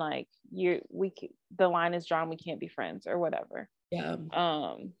doing, then, like, the line is drawn. We can't be friends or whatever.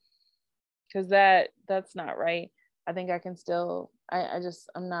 Because that's not right. I think I can still,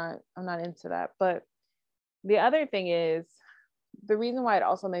 I'm not into that. But the other thing is, the reason why it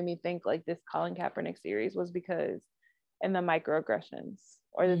also made me think like this Colin Kaepernick series was because, and the microaggressions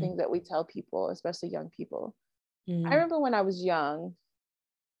or the things that we tell people, especially young people. I remember when I was young,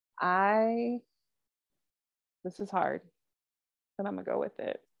 this is hard, but I'm gonna go with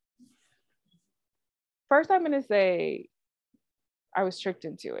it. First, I'm gonna say I was tricked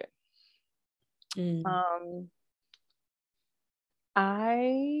into it.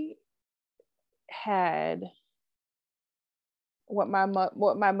 I had what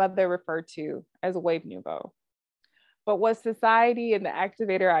my mother referred to as a wave nouveau, but what society and the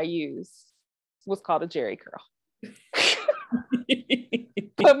activator I used was called a Jerry curl.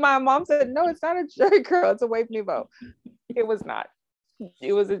 But my mom said, no, it's not a Jerry curl, it's a wave nouveau. It was not.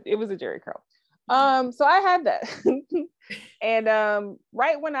 It was a Jerry curl. So I had that. And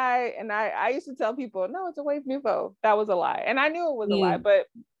right when I used to tell people, no, it's a wave nouveau. That was a lie. And I knew it was a lie, but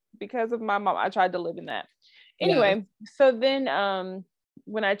because of my mom, I tried to live in that. Anyway, so then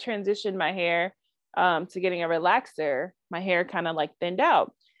when I transitioned my hair to getting a relaxer, my hair kind of like thinned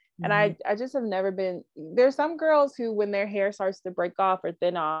out. And I just have never been, there's some girls who, when their hair starts to break off or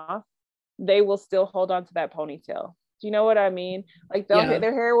thin off, they will still hold on to that ponytail. Do you know what I mean? Like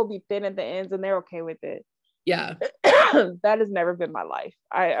their hair will be thin at the ends and they're okay with it. Yeah. That has never been my life.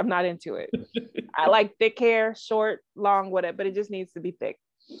 I'm not into it. I like thick hair, short, long, whatever, but it just needs to be thick.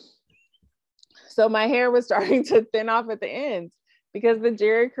 So my hair was starting to thin off at the ends because the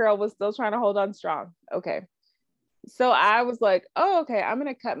Jerry curl was still trying to hold on strong. Okay. So I was like, oh, okay, I'm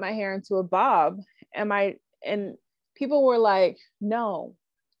going to cut my hair into a bob. And people were like, no,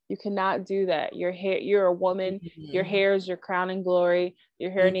 you cannot do that. Your hair, you're a woman, your hair is your crown and glory.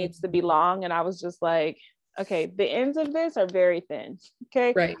 Your hair needs to be long. And I was just like, okay, the ends of this are very thin.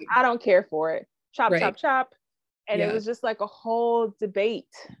 Okay. Right. I don't care for it. Chop, chop, chop. And it was just like a whole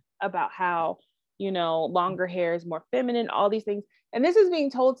debate about how, longer hair is more feminine, all these things. And this is being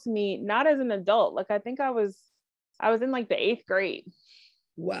told to me, not as an adult. Like, I think I was in like the 8th grade.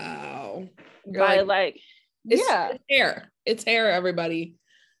 Wow. It's hair. It's hair, everybody.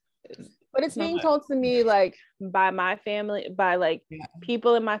 But it's being told to me like by my family, by like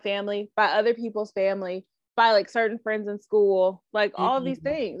people in my family, by other people's family, by like certain friends in school, like all of these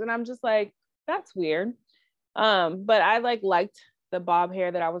things. And I'm just like, that's weird. But I liked the bob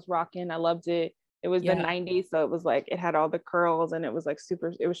hair that I was rocking. I loved it. It was the 90s, so it was like it had all the curls and it was like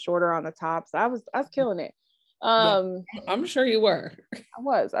it was shorter on the top. So I was killing it. I'm sure you were.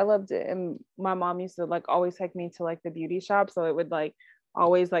 I loved it. And my mom used to like always take me to like the beauty shop, so it would like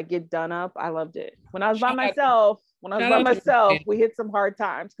always like get done up. I loved it. When I was by myself, we hit some hard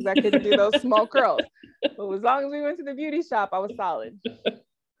times because I couldn't do those small curls. But as long as we went to the beauty shop, I was solid.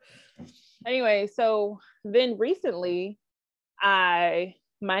 Anyway, so then recently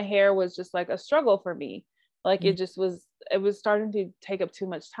my hair was just like a struggle for me. Like it was starting to take up too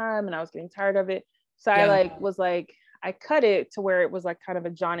much time and I was getting tired of it. So I cut it to where it was like kind of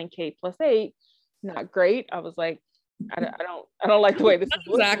a John and Kate +8. Not great. I was like, I don't like the way this is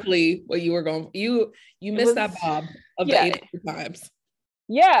exactly what you were going. You missed that bob of the 8 times.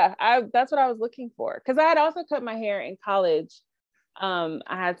 Yeah, that's what I was looking for. Because I had also cut my hair in college. I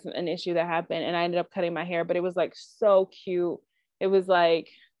had an issue that happened and I ended up cutting my hair, but it was like so cute. It was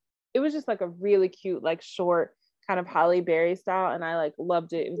just like a really cute, like short kind of Halle Berry style. And I like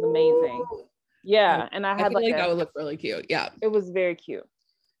loved it. It was amazing. Yeah. And I had that would look really cute. Yeah. It was very cute.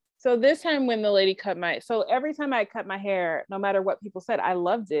 So this time when the lady so every time I cut my hair, no matter what people said, I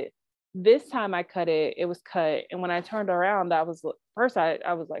loved it. This time I cut it, it was cut. And when I turned around, I was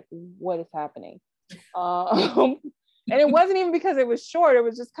like, what is happening? And it wasn't even because it was short. It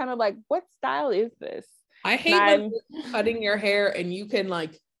was just kind of like, what style is this? I hate when you're cutting your hair and you can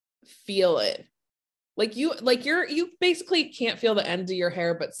like feel it. Like you basically can't feel the ends of your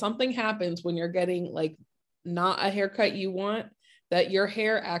hair, but something happens when you're getting like not a haircut you want, that your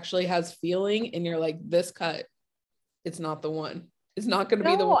hair actually has feeling and you're like, this cut, it's not the one. It's not going to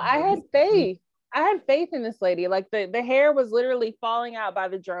be the one. I had faith. I had faith in this lady. Like the hair was literally falling out by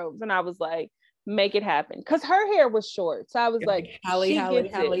the droves. And I was like, make it happen. Because her hair was short. So I was like, Halle.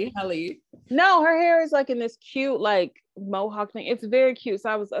 No, her hair is like in this cute, like mohawk thing. It's very cute. So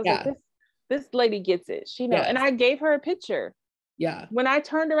I was like, this lady gets it. She knows. Yes. And I gave her a picture. Yeah. When I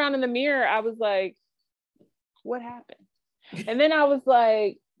turned around in the mirror, I was like, what happened? And then I was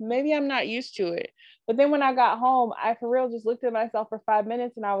like, maybe I'm not used to it. But then when I got home, I for real just looked at myself for 5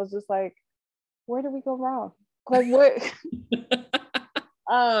 minutes and I was just like, where did we go wrong? Like what?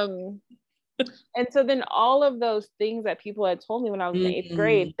 And so then all of those things that people had told me when I was in the 8th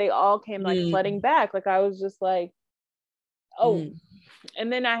grade, they all came like flooding back. Like I was just like, oh.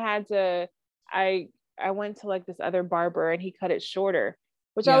 And then I I went to like this other barber and he cut it shorter,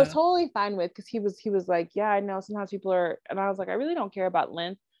 which I was totally fine with, because he was like, yeah, I know sometimes people are, and I was like, I really don't care about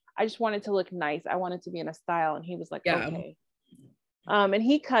length. I just wanted to look nice. I wanted to be in a style. And he was like, okay. And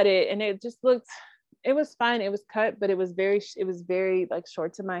he cut it and it just looked, it was fine. It was cut, but it was very like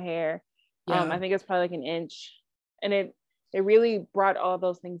short to my hair. I think it's probably like an inch. And it really brought all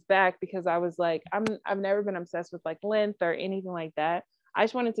those things back, because I was like, I've never been obsessed with like length or anything like that. I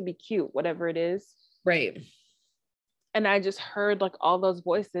just wanted to be cute, whatever it is. Right. And I just heard like all those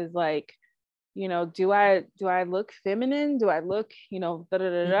voices, like, you know, do I look feminine? Do I look, you know,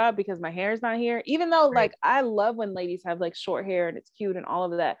 because my hair is not here? Even though like I love when ladies have like short hair and it's cute and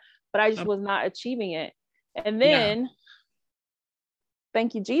all of that, but I just was not achieving it. And then,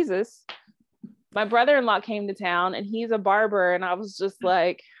 thank you, Jesus, my brother-in-law came to town and he's a barber. And I was just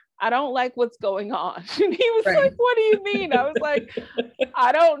like, I don't like what's going on. And he was like, what do you mean? I was like,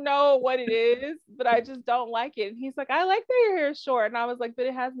 I don't know what it is, but I just don't like it. And he's like, I like that your hair is short. And I was like, but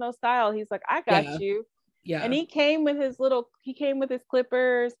it has no style. He's like, I got you. Yeah. And he came with his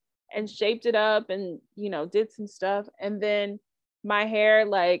clippers and shaped it up and, you know, did some stuff. And then my hair,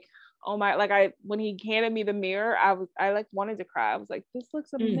 like, oh my, like when he handed me the mirror, I like wanted to cry. I was like, this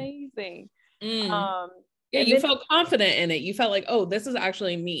looks amazing. Yeah, you felt confident in it. You felt like, oh, this is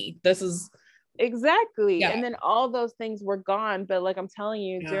actually me. This is exactly. Yeah. And then all those things were gone. But like I'm telling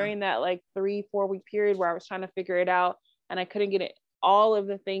you, during that like 3-4 week period where I was trying to figure it out and I couldn't get it, all of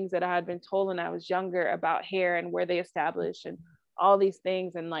the things that I had been told when I was younger about hair and where they established and all these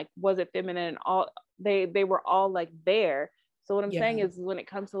things, and like, was it feminine, and all they were all like there. So what I'm saying is, when it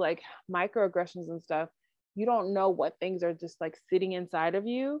comes to like microaggressions and stuff, you don't know what things are just like sitting inside of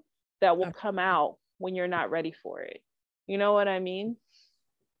you that will come out when you're not ready for it. You know what I mean?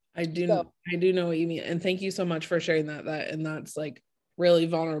 I do know what you mean. And thank you so much for sharing that. And that's like really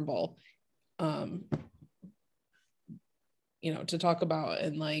vulnerable, you know, to talk about.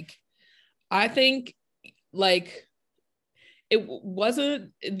 And like, I think like it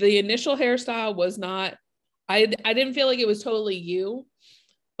wasn't, the initial hairstyle was not, I didn't feel like it was totally you,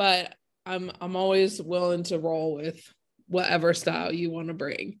 but I'm always willing to roll with whatever style you want to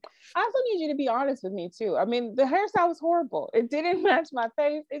bring. I also need you to be honest with me too. I mean, the hairstyle was horrible. It didn't match my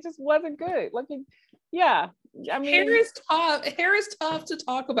face. It just wasn't good. Like, I mean, hair is tough. Hair is tough to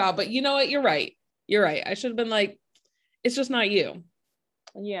talk about, but you know what? You're right. I should have been like, it's just not you.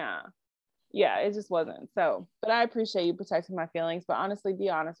 Yeah, it just wasn't. So, but I appreciate you protecting my feelings, but honestly, be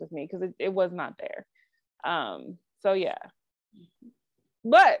honest with me, because it was not there. So yeah.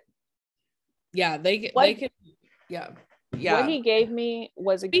 But yeah, they could, yeah. What he gave me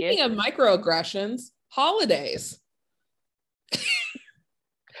was a gift. Speaking of microaggressions, holidays.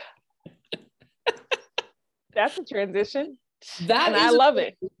 That's a transition. I love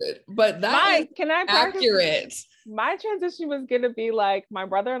it. But that is accurate. My transition was gonna be like, my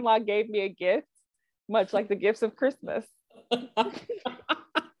brother-in-law gave me a gift, much like the gifts of Christmas. But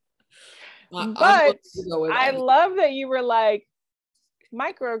I love that you were like,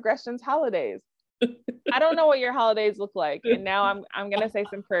 microaggressions, holidays. I don't know what your holidays look like, and now I'm gonna say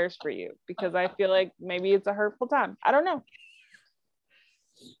some prayers for you, because I feel like maybe it's a hurtful time. I don't know.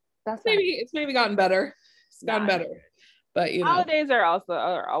 It's maybe gotten better. It's gotten better, but you know, holidays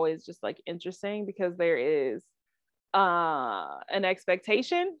are always just like interesting, because there is an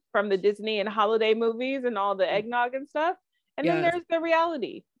expectation from the Disney and holiday movies and all the eggnog and stuff, and then there's the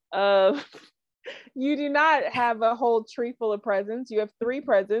reality of you do not have a whole tree full of presents. You have 3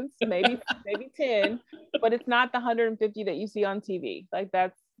 presents, maybe 10, but it's not the 150 that you see on TV. Like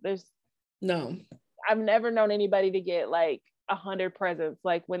I've never known anybody to get like 100 presents.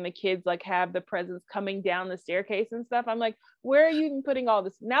 Like when the kids like have the presents coming down the staircase and stuff, I'm like, where are you even putting all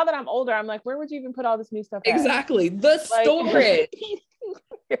this? Now that I'm older, I'm like, where would you even put all this new stuff at? Exactly. The storage.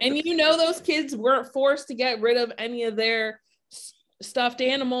 And you know, those kids weren't forced to get rid of any of their stuffed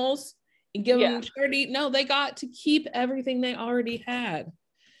animals and give them charity. No, they got to keep everything they already had.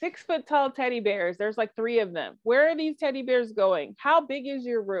 6 foot tall teddy bears. There's like 3 of them. Where are these teddy bears going? How big is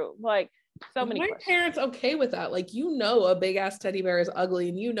your room? Like, so many questions. My parents okay with that. Like, you know, a big ass teddy bear is ugly,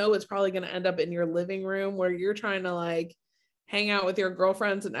 and you know it's probably going to end up in your living room where you're trying to like hang out with your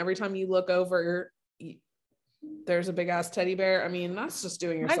girlfriends, and every time you look over, there's a big ass teddy bear. I mean, that's just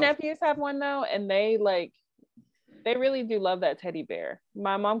doing yourself. My nephews have one though, and they really do love that teddy bear.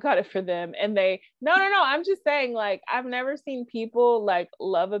 My mom got it for them, and no, I'm just saying, like, I've never seen people like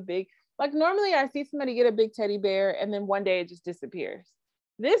love a big, like normally I see somebody get a big teddy bear and then one day it just disappears.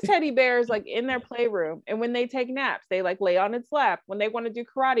 This teddy bear is like in their playroom, and when they take naps, they like lay on its lap. When they want to do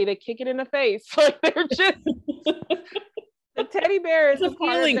karate, they kick it in the face. Like they're The teddy bear is It's a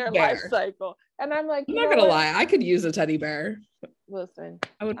part of their bear. life cycle. And I'm like, I'm not gonna lie, I could use a teddy bear. Listen,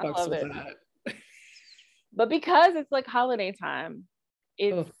 I would fuck with that. But because it's like holiday time,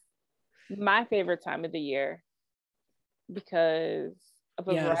 it's my favorite time of the year because of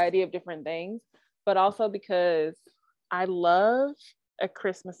a variety of different things, but also because I love a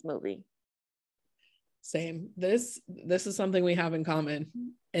Christmas movie. Same. This is something we have in common,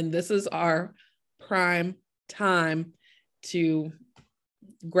 and this is our prime time to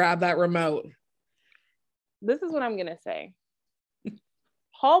grab that remote. This is what I'm gonna say.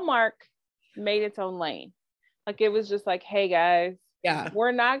 Hallmark made its own lane. Like, it was just like, hey guys,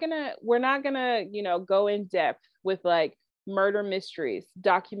 we're not gonna go in depth with like murder mysteries,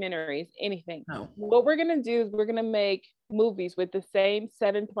 documentaries, anything. No. What we're gonna do is we're gonna make movies with the same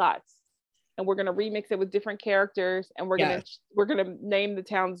 7 plots, and we're gonna remix it with different characters, and we're gonna name the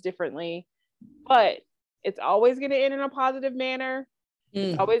towns differently, but it's always gonna end in a positive manner.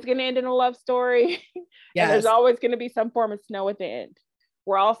 It's always gonna end in a love story. And there's always gonna be some form of snow at the end.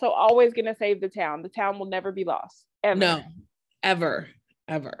 We're also always gonna save the town. The town will never be lost. Ever. No, ever.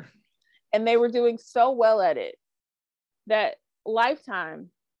 And they were doing so well at it that Lifetime,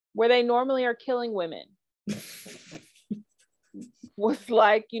 where they normally are killing women, was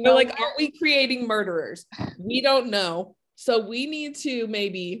like, like, are we creating murderers? We don't know. So we need to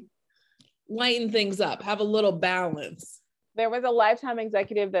maybe lighten things up, have a little balance. There was a Lifetime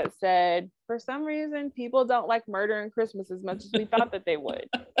executive that said, for some reason, people don't like murder and Christmas as much as we thought that they would.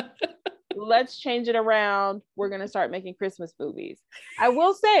 Let's change it around. We're going to start making Christmas movies. I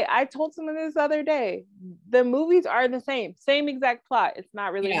will say, I told someone this other day, the movies are the same exact plot. It's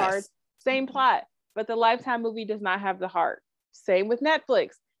not really hard. Same plot, but the Lifetime movie does not have the heart. Same with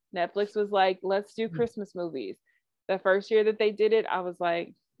Netflix. Netflix was like, let's do Christmas movies. The first year that they did it, I was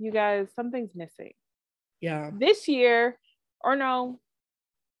like, you guys, something's missing. Yeah. This year, or no,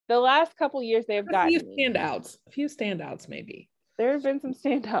 the last couple years they have gotten a few standouts maybe. There have been some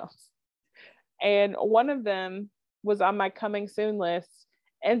standouts, and one of them was on my coming soon list.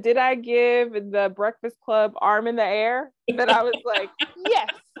 And did I give the Breakfast Club Arm in the Air? That I was like, yes,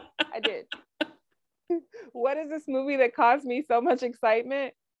 I did. What is this movie that caused me so much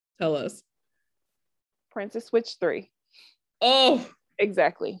excitement? Tell us. Princess Switch 3. Oh,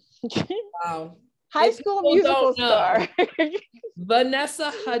 exactly. Wow. High School Musical star.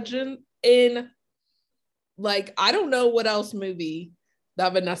 Vanessa Hudgens in, like, I don't know what else movie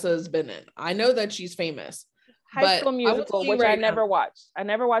that Vanessa has been in. I know that she's famous. High School Musical, which I never watched. I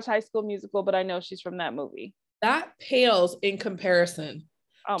never watched High School Musical, but I know she's from that movie. That pales in comparison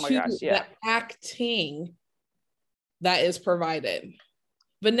to the acting that is provided.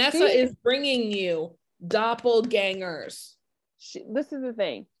 Vanessa is bringing you doppelgangers. This is the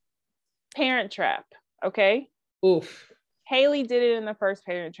thing. Parent Trap, okay? Oof. Haley did it in the first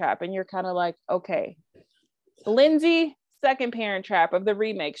Parent Trap, and you're kind of like, okay. Lindsay, second Parent Trap of the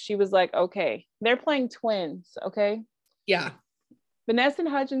remake, she was like, okay, they're playing twins, okay? Yeah. Vanessa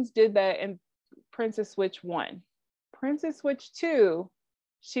Hudgens did that in Princess Switch 1. Princess Switch 2,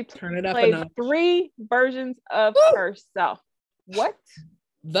 she played 3 versions of herself. What?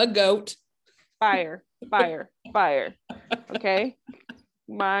 The goat. Fire. Okay?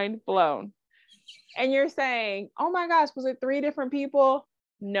 Mind blown. And you're saying, oh my gosh, was it 3 different people?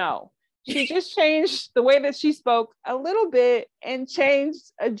 No. She just changed the way that she spoke a little bit and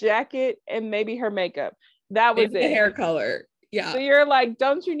changed a jacket and maybe her makeup. That was maybe it. The hair color. Yeah. So you're like,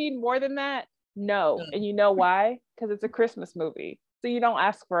 don't you need more than that? No. And you know why? Because it's a Christmas movie. So you don't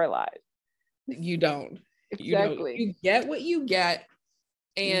ask for a lot. You don't. Exactly. You get what you get.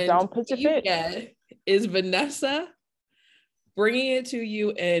 And don't pitch a fit. Get is Vanessa bringing it to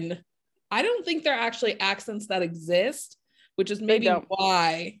you in, I don't think they're actually accents that exist, which is maybe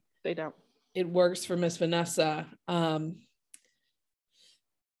why they don't. It works for Miss Vanessa.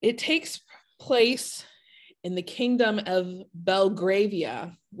 It takes place in the kingdom of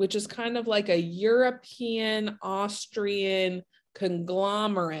Belgravia, which is kind of like a European, Austrian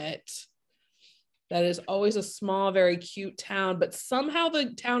conglomerate that is always a small, very cute town, but somehow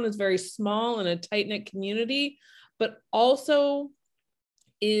the town is very small and a tight-knit community, but also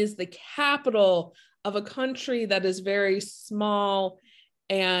is the capital of a country that is very small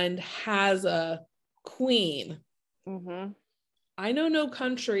and has a queen. Mm-hmm. I know no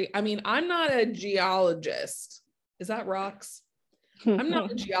country. I mean, I'm not a geologist. Is that rocks? I'm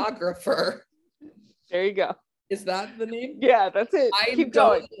not a geographer. There you go. Is that the name? Yeah, that's it. Keep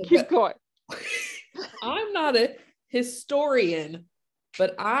going. Keep going. I'm not a historian,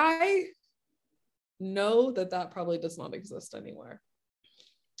 but I know that probably does not exist anywhere.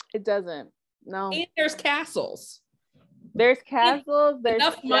 It doesn't. No. And there's castles. There's castles, there's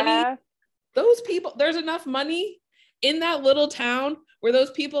enough staff. money. Those people, there's enough money in that little town where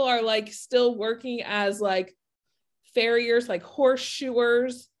those people are like still working as like farriers, like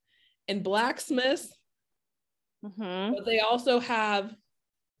horseshoers and blacksmiths. Mm-hmm. But they also have,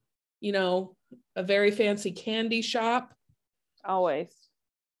 you know, a very fancy candy shop. Always.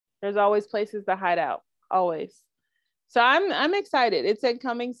 There's always places to hide out. Always. So I'm excited. It said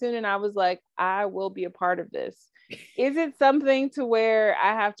coming soon, and I was like, I will be a part of this. Is it something to where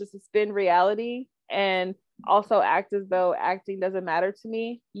I have to suspend reality and also act as though acting doesn't matter to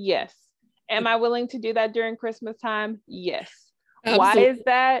me? Yes. Am I willing to do that during Christmas time? Yes. Absolutely. Why is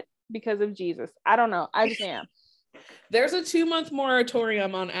that? Because of Jesus. I don't know. I just am. There's a 2-month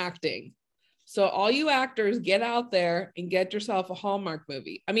moratorium on acting. So all you actors, get out there and get yourself a Hallmark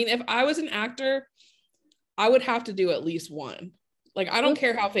movie. I mean, if I was an actor, I would have to do at least one. Like, I don't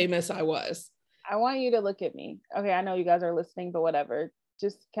care how famous I was. I want you to look at me. Okay, I know you guys are listening, but whatever.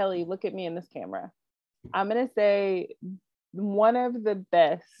 Just, Kelly, look at me in this camera. I'm going to say one of the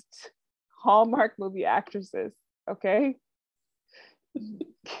best Hallmark movie actresses, okay?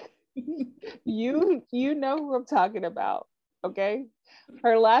 You know who I'm talking about, okay?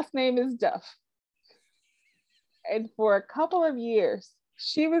 Her last name is Duff. And for a couple of years,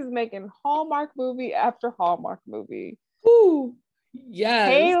 she was making Hallmark movie after Hallmark movie. Ooh, yes.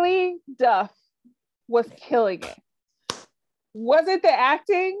 Haley Duff was killing it. Was it the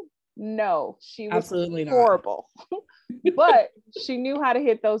acting? No, she was absolutely horrible. But she knew how to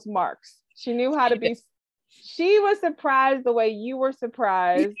hit those marks. She knew how to be. She was surprised the way you were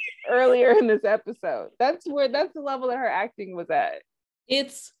surprised earlier in this episode. That's the level that her acting was at.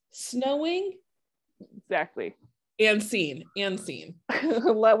 It's snowing. Exactly. And scene.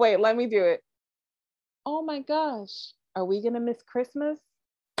 Wait, let me do it. Oh my gosh. Are we gonna miss Christmas?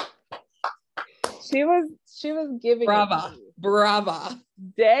 She was giving Brava.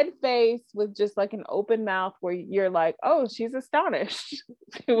 Dead face with just like an open mouth where you're like, oh, she's astonished.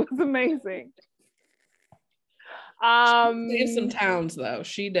 It was amazing. She saved some towns though.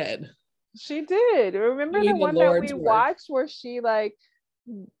 She did. Remember the one that we watched where she was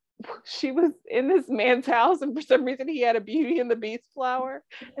in this man's house and for some reason he had a Beauty and the Beast flower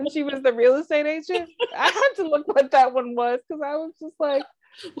and she was the real estate agent? I had to look what that one was because I was just like,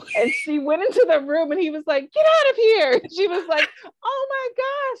 and she went into the room and he was like, get out of here. She was like, oh my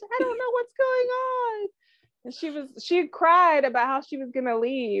gosh, I don't know what's going on. And she cried about how she was gonna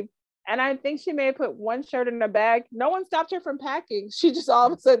leave. And I think she may have put one shirt in a bag. No one stopped her from packing. She just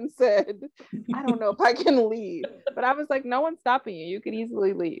all of a sudden said, I don't know if I can leave. But I was like, no one's stopping you. You could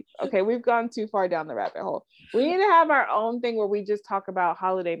easily leave. Okay, we've gone too far down the rabbit hole. We need to have our own thing where we just talk about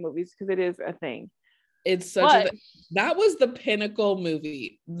holiday movies because it is a thing. It's that was the pinnacle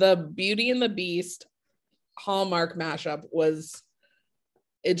movie. The Beauty and the Beast Hallmark mashup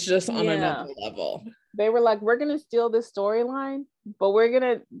it's just on another level. They were like, we're going to steal this storyline, but we're going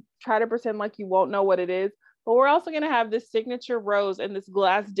to try to pretend like you won't know what it is. But we're also going to have this signature rose in this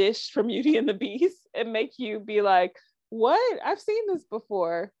glass dish from Beauty and the Beast and make you be like, what? I've seen this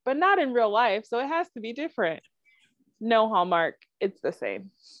before, but not in real life. So it has to be different. No, Hallmark, it's the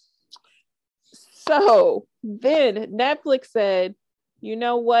same. So then Netflix said, you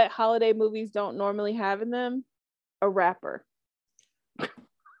know what holiday movies don't normally have in them? A rapper.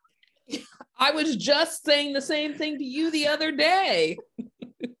 I was just saying the same thing to you the other day.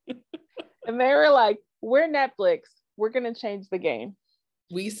 And they were like, we're Netflix. We're going to change the game.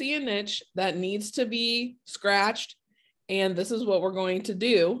 We see a niche that needs to be scratched, and this is what we're going to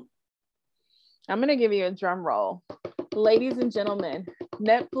do. I'm going to give you a drum roll. Ladies and gentlemen,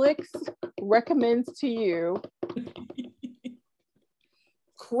 Netflix recommends to you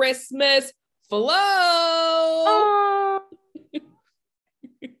Christmas Flow. Oh.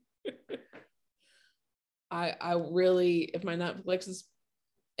 I really, if my Netflix is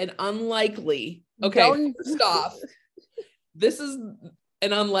an unlikely, okay, first off, this is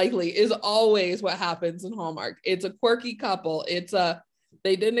an unlikely is always what happens in Hallmark. It's a quirky couple.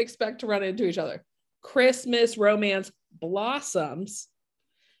 They didn't expect to run into each other. Christmas romance blossoms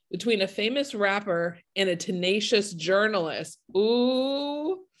between a famous rapper and a tenacious journalist.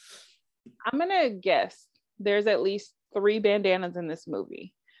 Ooh. I'm going to guess there's at least 3 bandanas in this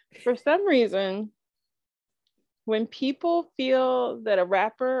movie. For some reason, when people feel that a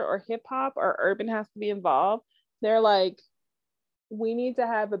rapper or hip hop or urban has to be involved, they're like, we need to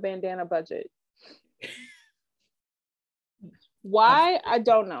have a bandana budget. Why? I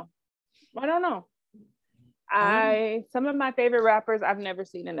don't know. Some of my favorite rappers I've never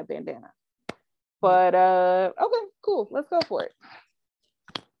seen in a bandana. But okay, cool. Let's go for it.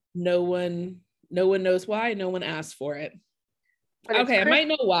 No one No one knows why. No one asked for it. But okay, I might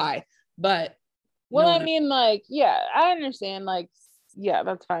know why, but well, I mean, like, yeah, I understand. Like, yeah,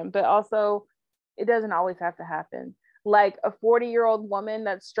 that's fine. But also, it doesn't always have to happen. Like a 40-year-old woman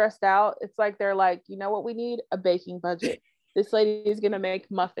that's stressed out, it's like they're like, you know what we need? A baking budget. This lady is gonna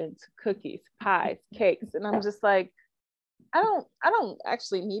make muffins, cookies, pies, cakes. And I'm just like, I don't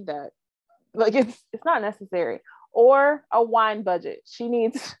actually need that. Like it's not necessary. Or a wine budget. She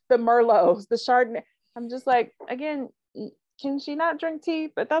needs the Merlots, the Chardonnay. I'm just like, again, can she not drink tea?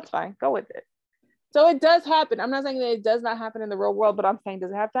 But that's fine. Go with it. So it does happen. I'm not saying that it does not happen in the real world, but I'm saying,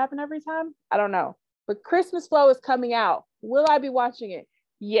 does it have to happen every time? I don't know. But Christmas Flow is coming out. Will I be watching it?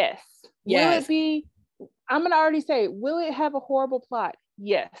 Yes. Will it be, I'm going to already say, will it have a horrible plot?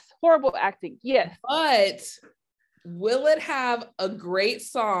 Yes. Horrible acting? Yes. But will it have a great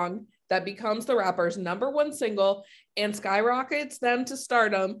song that becomes the rapper's #1 single and skyrockets them to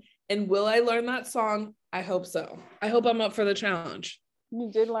stardom? And will I learn that song? I hope so. I hope I'm up for the challenge. You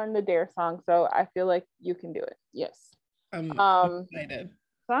did learn the Dare song, so I feel like you can do it. Yes. I'm excited.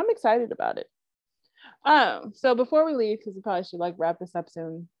 So I'm excited about it. So before we leave, because we probably should like wrap this up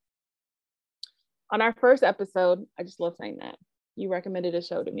soon. On our first episode, I just love saying that. You recommended a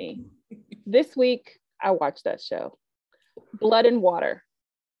show to me. This week, I watched that show. Blood and Water.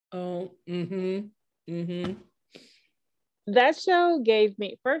 Oh, That show gave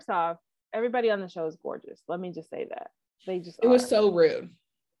me, first off, everybody on the show is gorgeous. Let me just say that. It was so rude.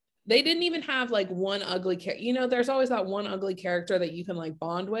 They didn't even have like one ugly character. You know, there's always that one ugly character that you can like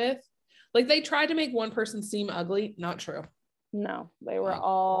bond with. Like they tried to make one person seem ugly. Not true. No, they were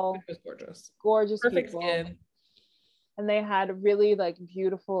all gorgeous perfect people. Skin. And they had really like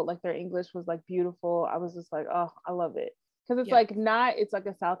beautiful, like their English was like beautiful. I was just like, oh, I love it. Because it's like it's like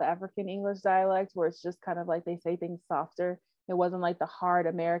a South African English dialect where it's just kind of like they say things softer. It wasn't like the hard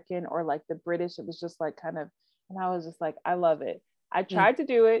American or like the British. It was just like kind of, and I was just like, I love it. I tried to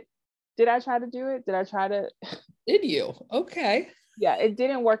do it. Did I try to do it? Did I try to? Did you? Okay. Yeah, it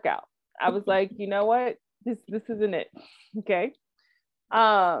didn't work out. I was like, you know what? This isn't it. Okay.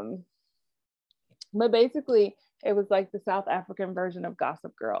 But basically it was like the South African version of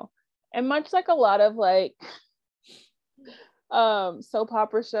Gossip Girl. And much like a lot of like soap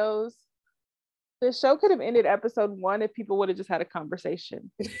opera shows, the show could have ended episode 1 if people would have just had a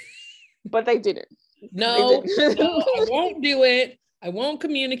conversation. But they didn't. No, I won't do it. I won't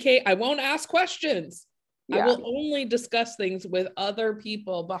communicate. I won't ask questions. Yeah. I will only discuss things with other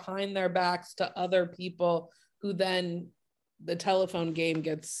people behind their backs to other people who then the telephone game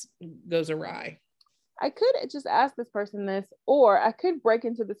goes awry. I could just ask this person this, or I could break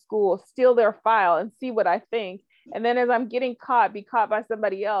into the school, steal their file and see what I think. And then as I'm getting caught, be caught by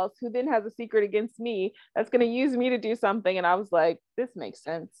somebody else who then has a secret against me that's going to use me to do something. And I was like, this makes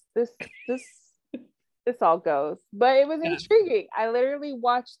sense. This all goes. But it was intriguing. I literally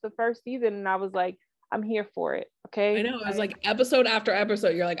watched the first season and I was like, I'm here for it. Okay. I know. It was like episode after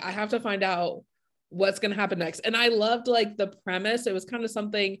episode. You're like, I have to find out what's going to happen next. And I loved like the premise. It was kind of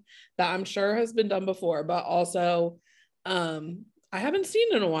something that I'm sure has been done before, but also I haven't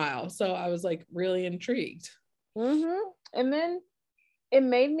seen in a while. So I was like really intrigued. Mm-hmm. And then it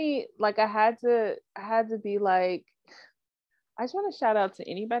made me like, I had to be like, I just want to shout out to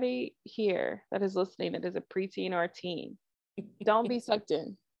anybody here that is listening that is a preteen or a teen. Don't be sucked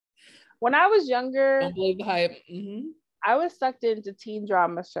in. When I was younger, don't believe the hype. Mm-hmm. I was sucked into teen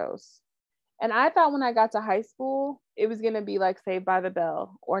drama shows. And I thought when I got to high school, it was going to be like Saved by the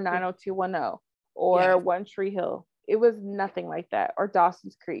Bell or 90210 or One Tree Hill. It was nothing like that, or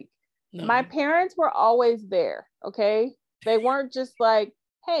Dawson's Creek. No. My parents were always there, okay? They weren't just like,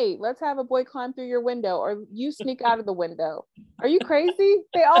 hey, let's have a boy climb through your window or you sneak out of the window. Are you crazy?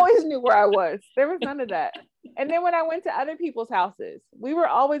 They always knew where I was. There was none of that. And then when I went to other people's houses, we were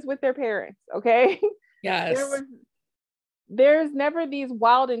always with their parents, okay? Yes. There's never these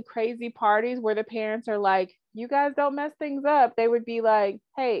wild and crazy parties where the parents are like, you guys don't mess things up. They would be like,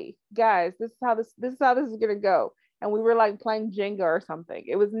 hey, guys, this is how this is gonna go. And we were like playing Jenga or something.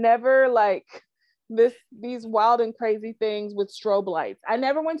 It was never like these wild and crazy things with strobe lights. I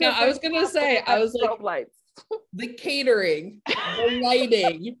never went to I was gonna say, I was like, lights. The catering, the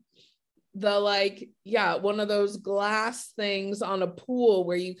lighting, the like, one of those glass things on a pool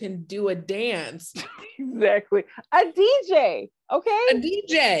where you can do a dance. Exactly. A DJ, okay? A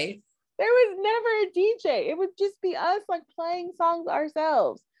DJ. There was never a DJ. It would just be us like playing songs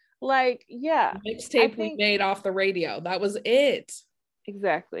ourselves. Like, yeah. Mixtape we made off the radio. That was it.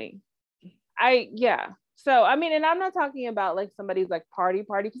 Exactly. So, I mean, and I'm not talking about like somebody's like party,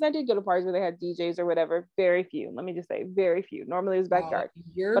 because I did go to parties where they had DJs or whatever. Very few. Let me just say, very few. Normally it was backyard.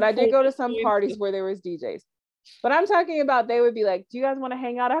 But I did go to some parties where there was DJs. But I'm talking about they would be like, do you guys want to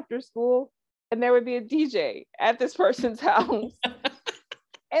hang out after school? And there would be a DJ at this person's house.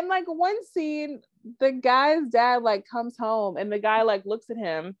 And like one scene, the guy's dad like comes home and the guy like looks at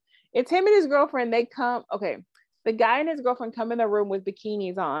him. It's him and his girlfriend. They come, okay. The guy and his girlfriend come in the room with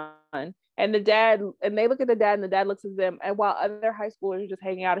bikinis on. And the dad, and they look at the dad and the dad looks at them. And while other high schoolers are just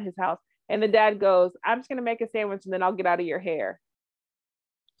hanging out at his house. And the dad goes, I'm just going to make a sandwich and then I'll get out of your hair.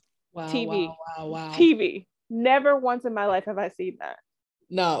 Wow. TV. Wow. TV. Never once in my life have I seen that.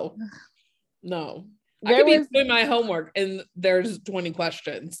 No. I could be doing my homework and there's 20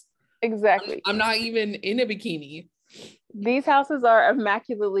 questions. Exactly. I'm not even in a bikini. These houses are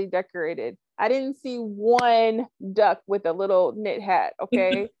immaculately decorated. I didn't see one duck with a little knit hat,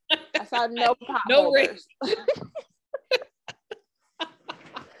 okay? I saw no pot holders.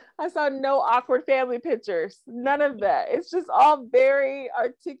 I saw no awkward family pictures. None of that. It's just all very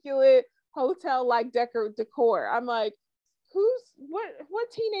articulate hotel-like decor. I'm like,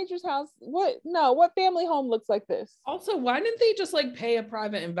 what teenager's house? What family home looks like this? Also, why didn't they just like pay a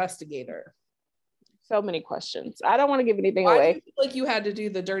private investigator? So many questions. I don't want to give anything away. Why do you feel like you had to do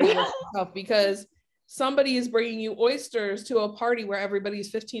the dirty work yourself because somebody is bringing you oysters to a party where everybody's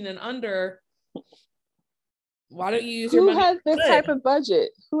 15 and under? Why don't you use your money? Who has this type of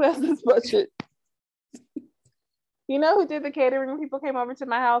budget? Who has this budget? You know who did the catering when people came over to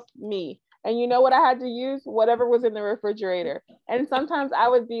my house? Me. And you know what I had to use? Whatever was in the refrigerator. And sometimes I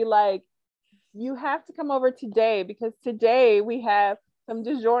would be like, you have to come over today because today we have some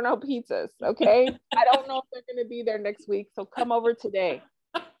DiGiorno pizzas, okay? I don't know if they're going to be there next week, so come over today.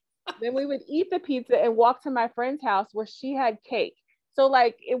 Then we would eat the pizza and walk to my friend's house where she had cake. So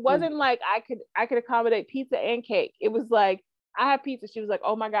like, it wasn't like I could accommodate pizza and cake. It was like, I have pizza. She was like,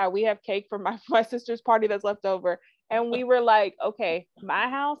 oh my God, we have cake for my sister's party that's left over. And we were like, okay, my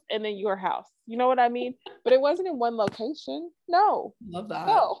house and then your house. You know what I mean? But it wasn't in one location. No. Love that.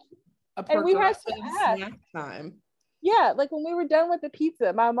 No. And we had to ask. Snack time. Yeah, like when we were done with the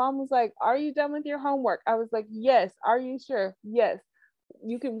pizza, my mom was like, are you done with your homework? I was like, yes. Are you sure? Yes.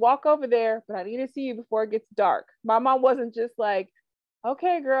 You can walk over there, but I need to see you before it gets dark. My mom wasn't just like,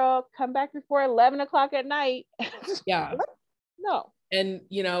 okay, girl, come back before 11 o'clock at night. Yeah. No. And,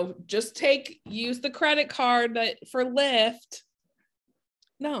 just use the credit card for Lyft.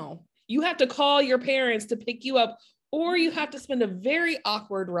 No, you have to call your parents to pick you up, or you have to spend a very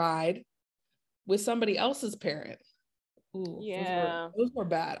awkward ride with somebody else's parent. Ooh, yeah. Those were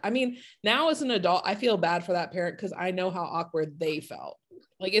bad. I mean, now as an adult, I feel bad for that parent because I know how awkward they felt.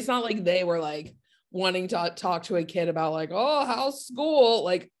 Like, it's not like they were like wanting to talk to a kid about like, oh, how's school?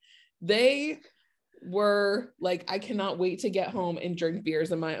 Like, they were like, I cannot wait to get home and drink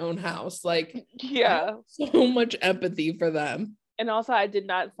beers in my own house. Like, yeah, so much empathy for them. And also, I did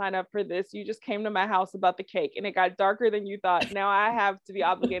not sign up for this. You just came to my house about the cake and it got darker than you thought. Now I have to be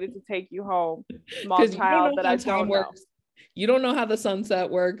obligated to take you home. Small child that I don't know. You don't know how the sunset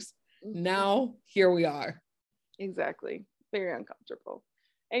works. Now, here we are. Exactly. Very uncomfortable.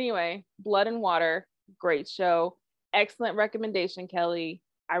 Anyway, Blood and Water, great show. Excellent recommendation, Kelly.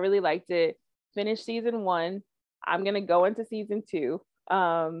 I really liked it. Finished season 1. I'm going to go into season 2.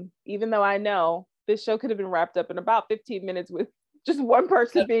 Even though I know this show could have been wrapped up in about 15 minutes with just one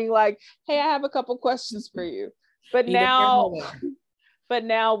person being like, hey, I have a couple questions for you. But now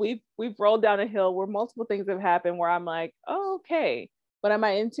we've rolled down a hill where multiple things have happened where I'm like, oh, okay. But am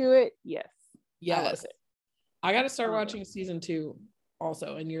I into it? Yes. I got to start watching season 2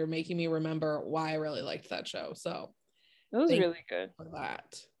 also. And you're making me remember why I really liked that show. So it was really good for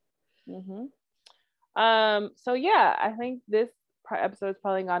that. So yeah, I think this episode has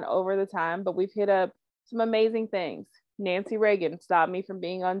probably gone over the time, but we've hit up some amazing things. Nancy Reagan stopped me from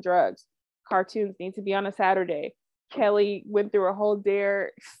being on drugs. Cartoons need to be on a Saturday. Kelly went through a whole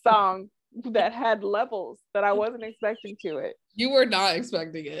Dare song that had levels that I wasn't expecting to it. You were not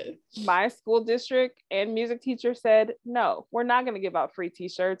expecting it. My school district and music teacher said, no, we're not going to give out free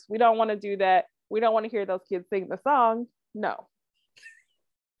t-shirts. We don't want to do that. We don't want to hear those kids sing the song. No.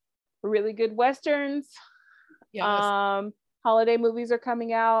 Really good Westerns. Yes. Holiday movies are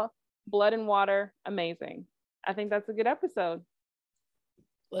coming out. Blood and Water, amazing. I think that's a good episode.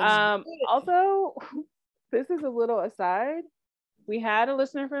 Also, this is a little aside. We had a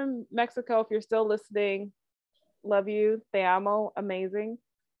listener from Mexico. If you're still listening, love you. Te amo. Amazing.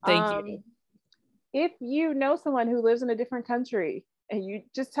 Thank you. If you know someone who lives in a different country, and you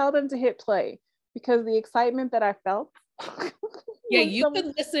just tell them to hit play, because the excitement that I felt Yeah, you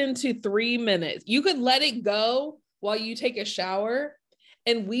could listen to 3 minutes. You could let it go while you take a shower,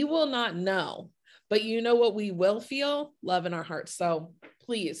 and we will not know. But you know what we will feel? Love in our hearts. So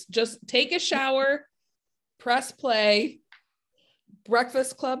please just take a shower, press play,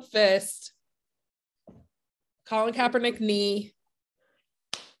 Breakfast Club fist, Colin Kaepernick knee.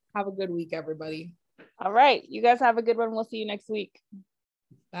 Have a good week, everybody. All right. You guys have a good one. We'll see you next week.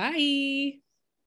 Bye.